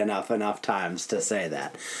away enough times to say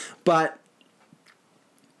that. But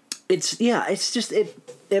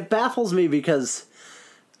it baffles me because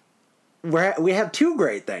we have two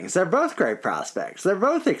great things. They're both great prospects. They're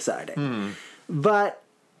both exciting. But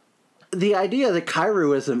the idea that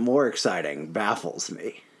Kyrou isn't more exciting baffles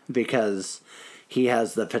me because he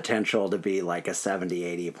has the potential to be like a 70,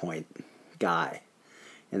 80 point guy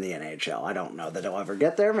in the NHL. I don't know that he'll ever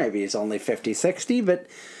get there. Maybe he's only 50, 60, but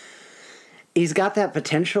he's got that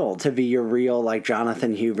potential to be your real, like,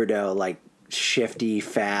 Jonathan Huberdeau, like, shifty,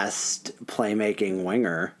 fast, playmaking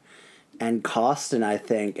winger. And Kostin, I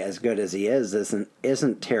think, as good as he is, isn't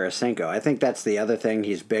Tarasenko. I think that's the other thing.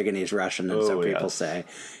 He's big and he's Russian, and so people say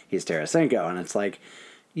he's Tarasenko. And it's like,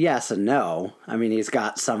 yes and no. I mean, he's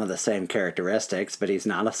got some of the same characteristics, but he's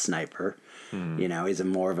not a sniper. You know, he's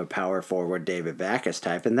more of a power forward David Backes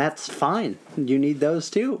type, and that's fine. You need those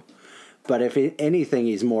too. But if anything,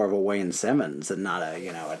 he's more of a Wayne Simmons and not a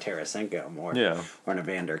Tarasenko more, or an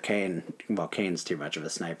Evander Kane. Well, Kane's too much of a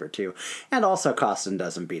sniper too, and also Kostin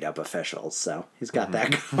doesn't beat up officials, so he's got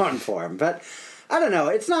that going for him. But I don't know.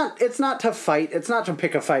 It's not to fight. It's not to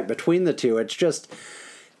pick a fight between the two. It's just,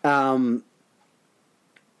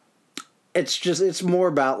 it's more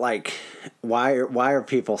about like why are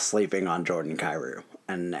people sleeping on Jordan Kyrou?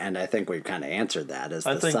 And I think we've kind of answered that as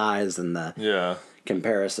the think- size and the Yeah.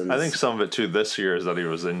 comparisons. I think some of it too this year is that he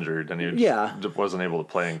was injured and he just wasn't able to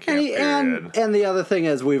play in camp. and the other thing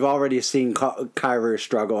is we've already seen Kyrie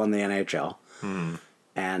struggle in the NHL.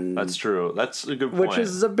 And That's true. That's a good point. which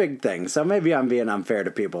is a big thing. So maybe I'm being unfair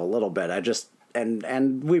to people a little bit. I just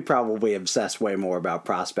and we probably obsess way more about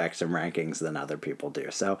prospects and rankings than other people do.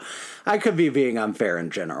 So I could be being unfair in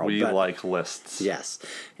general. we but like lists. yes,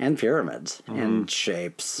 and pyramids and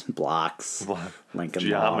shapes, blocks, Lincoln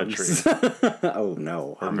Geometry. logs. Oh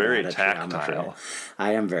no, I'm very bad at tactile. geometry.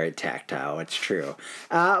 I am very tactile. It's true.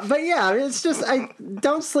 But yeah, it's just I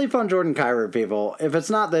don't sleep on Jordan Kyrou, people. If it's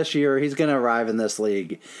not this year, he's going to arrive in this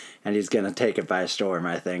league. And he's going to take it by storm,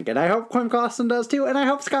 I think. And I hope Klim Kostin does too. And I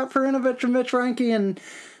hope Scott Perunovich and Mitch Reinke and,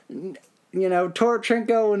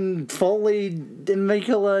 Torchenko and Foley and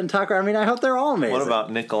Mikula and Tucker. I mean, I hope they're all amazing. What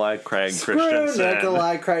about Nikolai Craig Screw Christensen?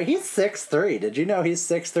 Nikolai Craig. He's 6'3". Did you know he's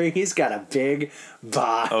 6'3"? He's got a big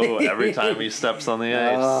body. Oh, every time he steps on the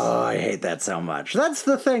ice. Oh, I hate that so much. That's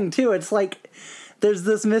the thing, too. It's like there's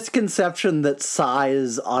this misconception that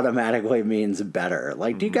size automatically means better.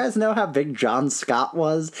 Like, do you guys know how big John Scott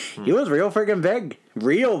was? He was real friggin' big.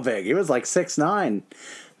 Real big. He was like 6'9".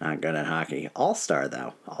 Not good at hockey. All-star,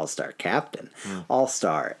 though. All-star captain.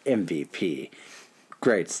 All-star MVP.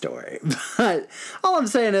 Great story. But all I'm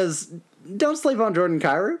saying is, don't sleep on Jordan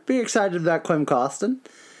Kyrou. Be excited about Klim Kostin.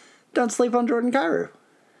 Don't sleep on Jordan Kyrou.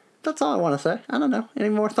 That's all I want to say. I don't know. Any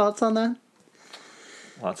more thoughts on that?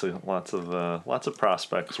 Lots of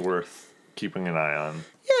prospects worth keeping an eye on.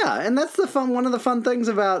 Yeah, and that's the fun. One of the fun things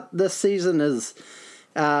about this season is,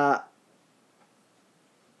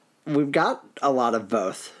 we've got a lot of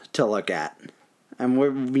both to look at, and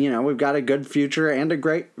we've got a good future and a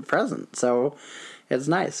great present. So it's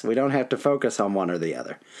nice. We don't have to focus on one or the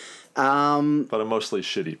other. But a mostly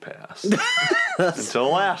shitty past.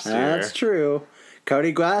 Until last year. That's true.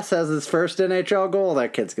 Cody Glass has his first NHL goal.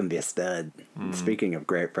 That kid's going to be a stud. Speaking of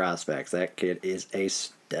great prospects, that kid is a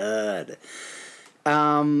stud.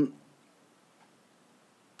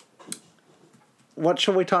 What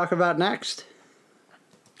shall we talk about next?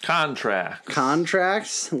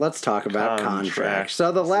 Contracts. Let's talk about contracts.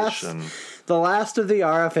 So the last of the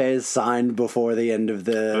RFAs signed before the end of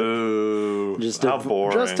the. Ooh, how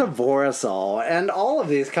boring. Just to bore us all, and all of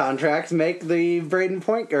these contracts make the Braden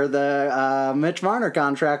Point or the Mitch Marner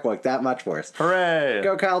contract look that much worse. Hooray!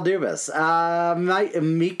 Go Kyle Dubas.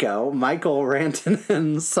 Michael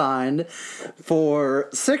Rantanen signed for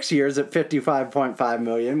 6 years at $55.5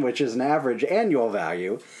 million, which is an average annual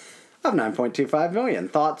value of $9.25 million.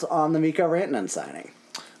 Thoughts on the Mikko Rantanen signing?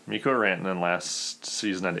 Mikko Rantanen last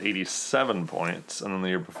season had 87 points, and then the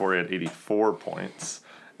year before he had 84 points.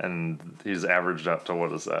 And he's averaged up to,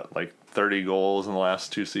 what is that, like 30 goals in the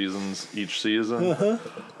last 2 seasons each season?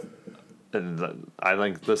 And I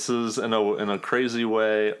think this is, in a crazy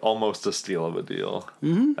way, almost a steal of a deal.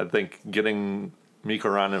 I think getting Mikko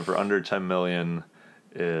Rantanen for under $10 million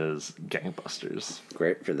is gangbusters.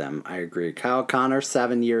 Great for them. I agree. Kyle Connor,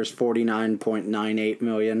 7 years, $49.98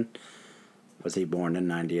 million. Was he born in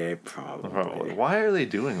 98? Probably. Why are they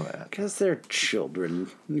doing that? Because they're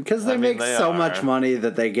children. Because they make so much money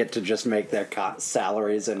that they get to just make their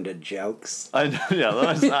salaries into jokes.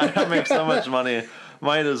 I make so much money.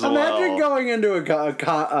 Might as well. Imagine going into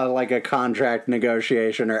a contract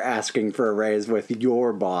negotiation or asking for a raise with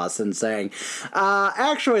your boss and saying,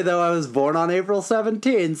 actually, though, I was born on April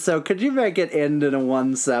 17th, so could you make it end in a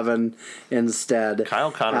 1-7 instead?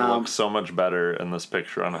 Kyle Connor looks so much better in this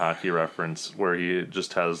picture on Hockey Reference where he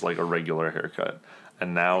just has like a regular haircut.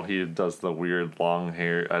 And now he does the weird long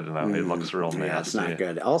hair. I don't know. He looks real nasty. Yeah, it's not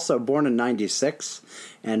good. Also, born in 96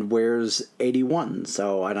 and wears 81.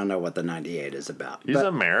 So I don't know what the 98 is about. He's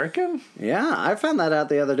American? Yeah, I found that out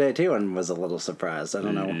the other day, too, and was a little surprised. I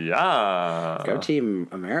don't know. Yeah. Go Team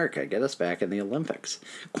America. Get us back in the Olympics.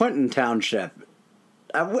 Quentin Township.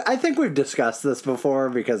 I think we've discussed this before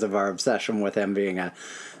because of our obsession with him being a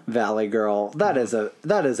Valley girl. That is a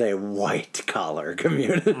white collar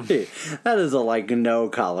community. That is a no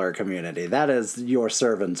collar community. That is your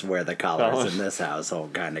servants wear the collars in this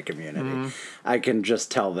household kind of community. I can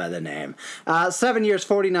just tell by the name. 7 years,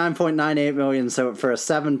 $49.98 million. So for a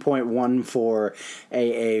 7.14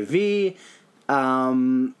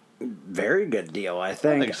 AAV. Very good deal, I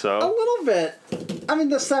think. I think so. A little bit. I mean,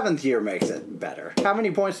 the 7th year makes it better. How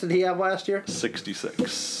many points did he have last year?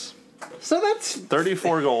 66. So that's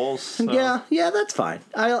 34 goals. So. Yeah, that's fine.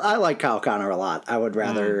 I like Kyle Connor a lot. I would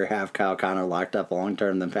rather have Kyle Connor locked up long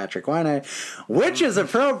term than Patrick Laine, which is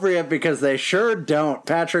appropriate because they sure don't.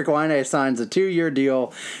 Patrick Laine signs a 2-year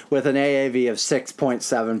deal with an AAV of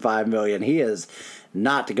 $6.75 million. He is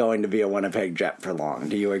not going to be a Winnipeg Jet for long.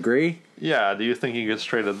 Do you agree? Yeah, do you think he gets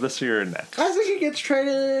traded this year or next? I think he gets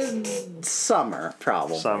traded summer,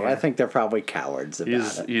 probably. Summer. I think they're probably cowards about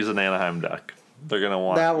it. He's an Anaheim Duck. They're going to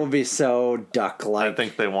want... That will be so Duck-like. I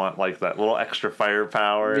think they want, like, that little extra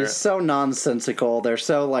firepower. It'd be so nonsensical. They're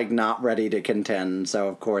so, like, not ready to contend. So,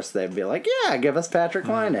 of course, they'd be like, yeah, give us Patrick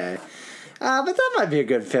Laine. But that might be a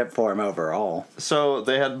good fit for him overall. So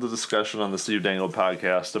they had the discussion on the Steve Dangle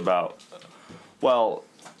podcast about, well,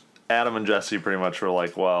 Adam and Jesse pretty much were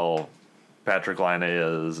like, well, Patrick Laine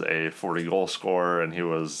is a 40-goal scorer, and he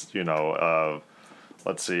was,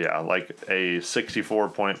 let's see, like a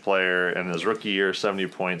 64-point player in his rookie year, 70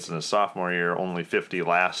 points in his sophomore year, only 50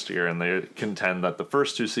 last year, and they contend that the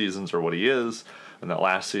first 2 seasons are what he is, and that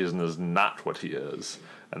last season is not what he is.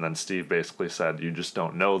 And then Steve basically said, you just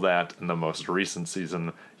don't know that. In the most recent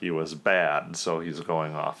season, he was bad. So he's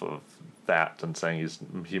going off of that and saying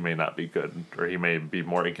he may not be good, or he may be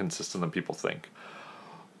more inconsistent than people think.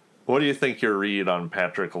 What do you think your read on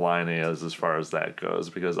Patrick Laine is as far as that goes?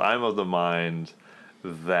 Because I'm of the mind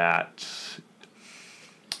that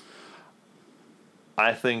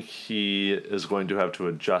I think he is going to have to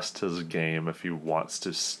adjust his game if he wants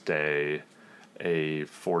to stay a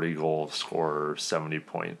 40-goal scorer,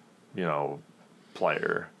 70-point,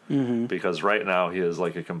 player. Mm-hmm. Because right now he is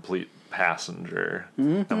like a complete passenger.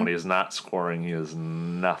 Mm-hmm. And when he's not scoring, he is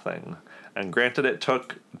nothing. And granted, it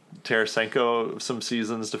took Tarasenko some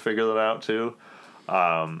seasons to figure that out, too.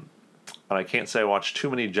 And I can't say I watched too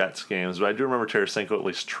many Jets games, but I do remember Tarasenko at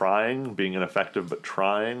least trying, being ineffective, but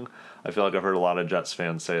trying. I feel like I've heard a lot of Jets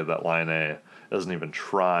fans say that Laine isn't even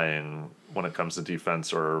trying when it comes to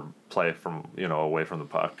defense or play from, away from the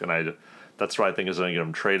puck. And that's what I think is going to get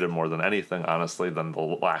him traded more than anything, honestly, than the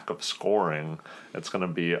lack of scoring. It's going to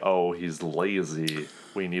be, he's lazy.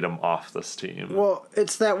 We need him off this team. Well,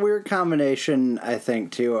 it's that weird combination, I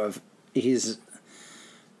think, too, of he's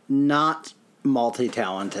not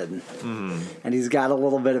multi-talented, and he's got a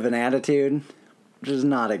little bit of an attitude, which is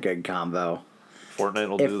not a good combo. Fortnite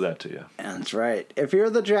will do that to you. That's right. If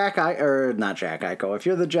you're the not Jack Eichel, if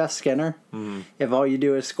you're the Jeff Skinner, if all you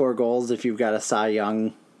do is score goals, if you've got a Cy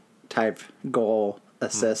Young type goal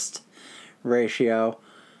assist ratio,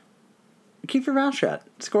 keep your mouth shut.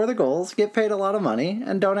 Score the goals, get paid a lot of money,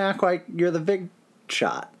 and don't act like you're the big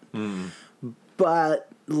shot.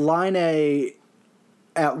 But Laine,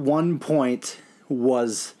 at one point,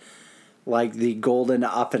 was like the golden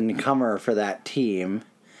up-and-comer for that team.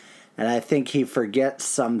 And I think he forgets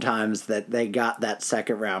sometimes that they got that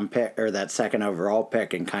second-round pick, or that second overall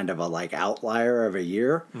pick, in kind of a, like, outlier of a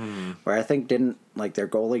year. Where I think their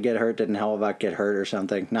goalie get hurt, didn't Hellebuck get hurt or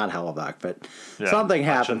something? Not Hellebuck, but something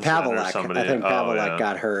happened. Pavelek. I think Pavelek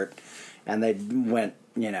got hurt. And they went,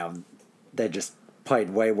 they just played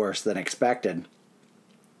way worse than expected.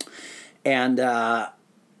 And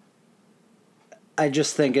I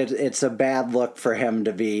just think it's a bad look for him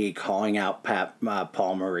to be calling out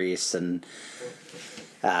Paul Maurice and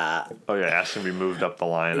ask him to be moved up the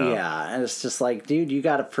lineup. Yeah, and it's just like, dude, you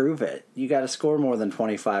got to prove it. You got to score more than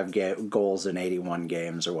 25 goals in 81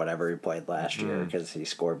 games or whatever he played last year, because he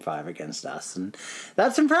scored 5 against us, and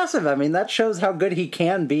that's impressive. I mean, that shows how good he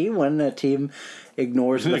can be when a team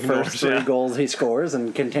ignores the first 3 goals he scores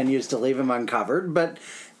and continues to leave him uncovered. But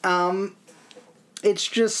it's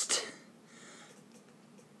just.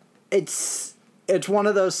 It's one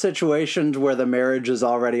of those situations where the marriage is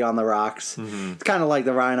already on the rocks. It's kind of like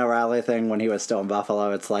the Ryan O'Reilly thing when he was still in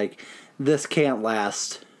Buffalo. It's like, this can't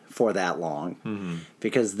last for that long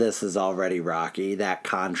because this is already rocky. That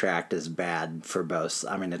contract is bad for both.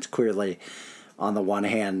 I mean, it's clearly, on the one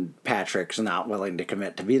hand, Patrick's not willing to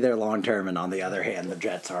commit to be there long term, and on the other hand, the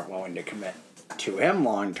Jets aren't willing to commit to him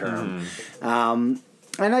long term.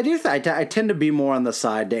 And I do. I tend to be more on the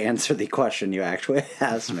side, to answer the question you actually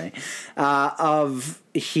asked me, of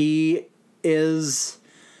he is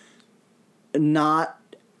not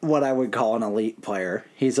what I would call an elite player.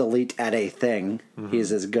 He's elite at a thing.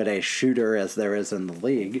 He's as good a shooter as there is in the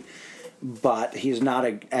league, but he's not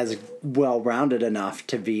as well-rounded enough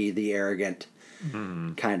to be the arrogant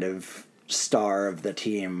kind of star of the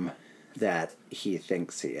team that he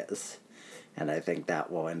thinks he is. And I think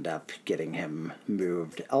that will end up getting him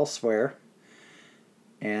moved elsewhere.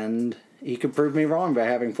 And he could prove me wrong by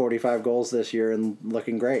having 45 goals this year and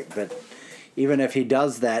looking great. But even if he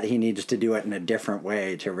does that, he needs to do it in a different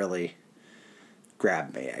way to really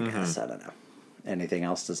grab me, I guess. I don't know. Anything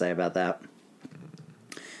else to say about that?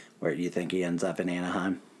 Where do you think he ends up in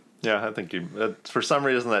Anaheim? Yeah, I think for some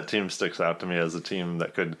reason that team sticks out to me as a team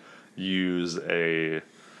that could use a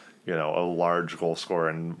a large goal scorer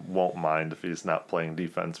and won't mind if he's not playing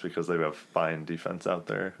defense because they have fine defense out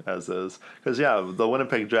there as is. Because, the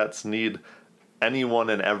Winnipeg Jets need anyone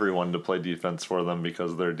and everyone to play defense for them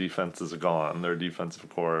because their defense is gone. Their defensive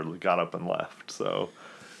core got up and left. So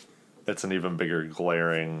it's an even bigger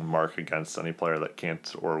glaring mark against any player that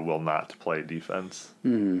can't or will not play defense.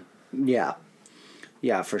 Yeah.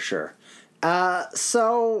 Yeah, for sure.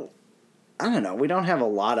 So, I don't know. We don't have a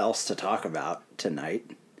lot else to talk about tonight.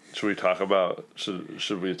 Should we talk about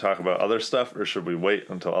other stuff, or should we wait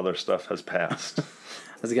until other stuff has passed? I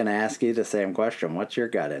was going to ask you the same question. What's your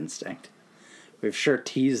gut instinct? We've sure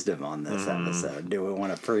teased him on this episode. Do we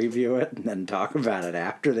want to preview it and then talk about it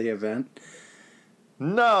after the event?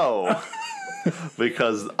 No,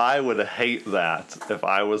 because I would hate that if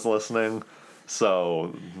I was listening.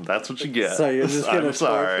 So that's what you get. So you're just going to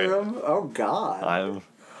sorry. torture him? Oh, God.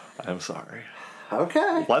 I'm sorry.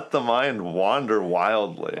 Okay. Let the mind wander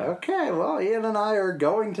wildly. Okay, well, Ian and I are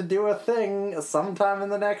going to do a thing sometime in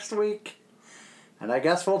the next week. And I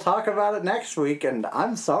guess we'll talk about it next week. And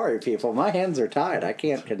I'm sorry, people. My hands are tied. I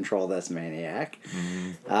can't control this maniac.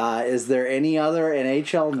 Is there any other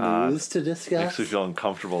NHL news to discuss? Makes me feel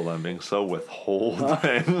uncomfortable then being so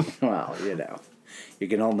withholding. Well, you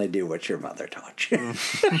can only do what your mother taught you.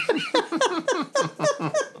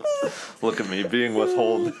 Look at me being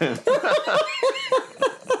withholding.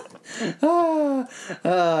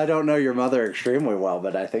 I don't know your mother extremely well,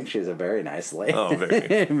 but I think she's a very nice lady. Oh,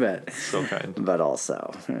 very. But, so kind. But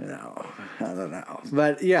also, I don't know.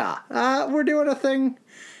 But yeah, we're doing a thing.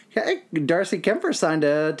 Darcy Kemper signed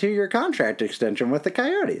a 2-year contract extension with the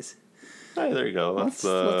Coyotes. Hey, there you go. That's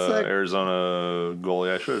the Arizona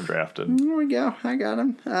goalie I should have drafted. There we go. I got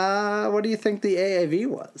him. What do you think the AAV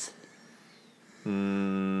was?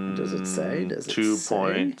 Does it say?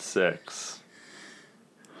 2.6.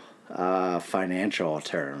 Financial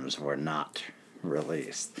terms were not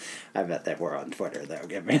released. I bet they were on Twitter, though.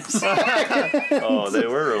 Give me a second. Oh, they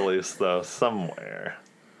were released, though, somewhere.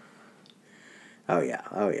 Oh,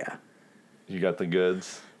 yeah. You got the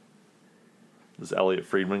goods? Does Elliot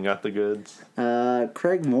Friedman got the goods?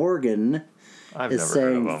 Craig Morgan is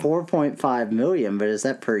saying $4.5 million, but is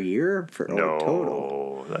that per year or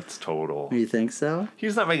total? That's total. You think so?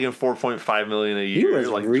 He's not making $4.5 million a year. He was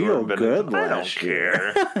like real good I don't last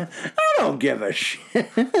year. care. I don't give a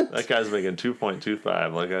shit. That guy's making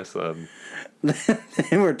 2.25, like I said.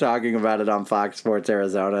 They were talking about it on Fox Sports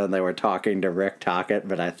Arizona, and they were talking to Rick Tocchet,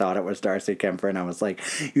 but I thought it was Darcy Kemper, and I was like,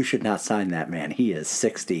 you should not sign that man. He is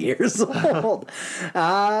 60 years old.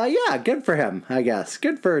 Yeah, good for him, I guess.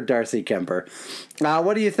 Good for Darcy Kemper.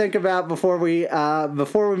 What do you think about, before we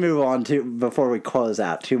move on to, before we close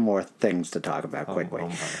out, 2 more things to talk about quickly.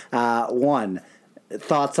 One,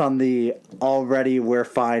 thoughts on the already we're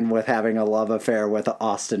fine with having a love affair with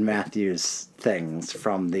Austin Matthews things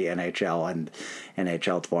from the NHL and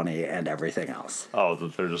NHL 20 and everything else. Oh,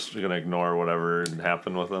 that they're just going to ignore whatever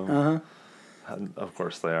happened with them? Uh-huh. Of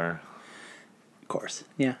course they are. Of course.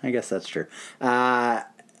 Yeah, I guess that's true. Tavares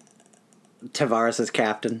is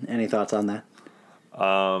captain. Any thoughts on that?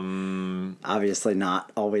 Obviously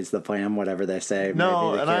not always the plan, whatever they say.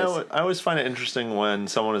 No, and I always find it interesting when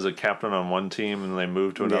someone is a captain on one team and they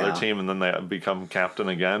move to another team and then they become captain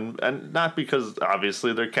again. And not because,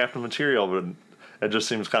 obviously, they're captain material, but it just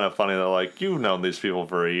seems kind of funny that, like, you've known these people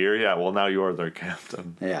for a year. Yeah, well, now you're their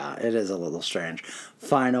captain. Yeah, it is a little strange.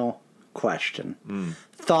 Final question.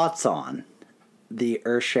 Thoughts on the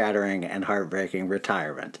earth-shattering and heartbreaking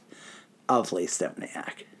retirement of Lee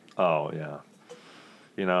Stempniak? Oh, yeah.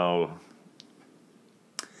 You know,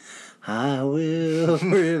 I will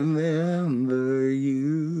remember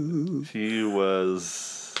you. He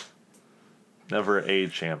was never a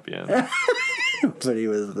champion. But he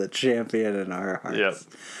was the champion in our hearts. Yep.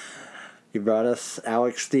 He brought us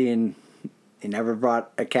Alex Steen. He never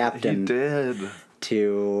brought a captain He did.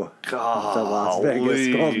 to the Las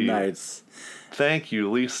Vegas Golden Knights. Thank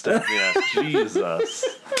you, Lee Stempniak. Jesus.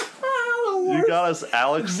 You got us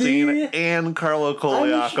Alex Steen and Carlo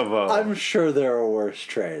Koliakovo. I'm sure there are worse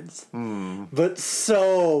trades. But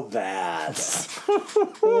so bad.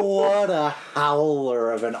 What a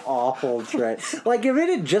howler of an awful trade. Like, if it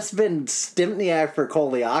had just been Stempniak for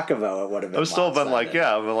Koliakovo, it would have been I've still been like,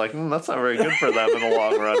 that's not very good for them in the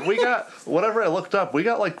long run. We got, whatever I looked up, we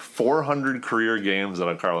got like 400 career games out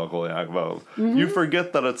of Carlo Koliakovo. You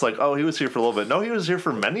forget that it's like, oh, he was here for a little bit. No, he was here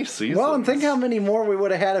for many seasons. Well, and think how many more we would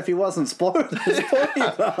have had if he wasn't spoiled.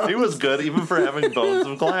 He was good even for having bones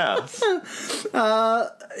of glass.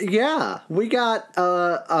 Yeah, we got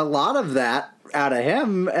a lot of that out of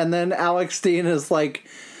him, and then Alex Steen is like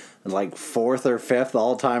like 4th or 5th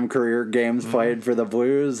all-time career games played for the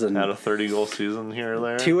Blues, and Had a 30-goal season here or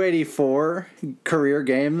there. 284 career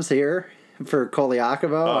games here for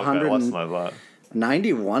Koliakovo. Oh, okay, less than I thought.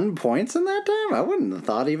 91 points in that time? I wouldn't have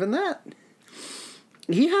thought even that.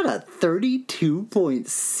 He had a 32-point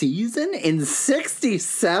season in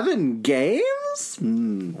 67 games?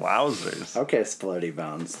 Wowzers. Okay, Splody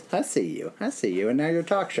Bones. I see you. And now you're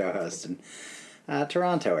talk show host in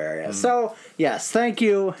Toronto area. So, yes, thank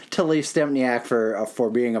you to Lee Stempniak for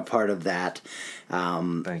being a part of that.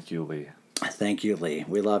 Thank you, Lee. Thank you, Lee.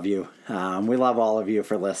 We love you. We love all of you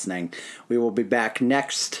for listening. We will be back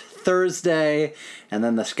next Thursday, and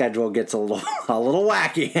then the schedule gets a little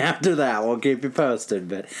wacky after that. We'll keep you posted,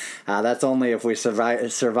 but that's only if we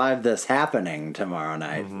survive this happening tomorrow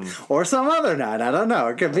night or some other night. I don't know.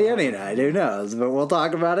 It could be any night. Who knows? But we'll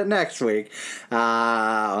talk about it next week,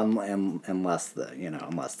 unless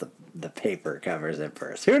the paper covers it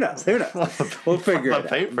first. Who knows? We'll figure it out. The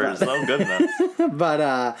paper is no good enough.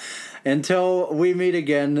 But until we meet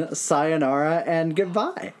again, sayonara and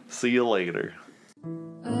goodbye. See you later.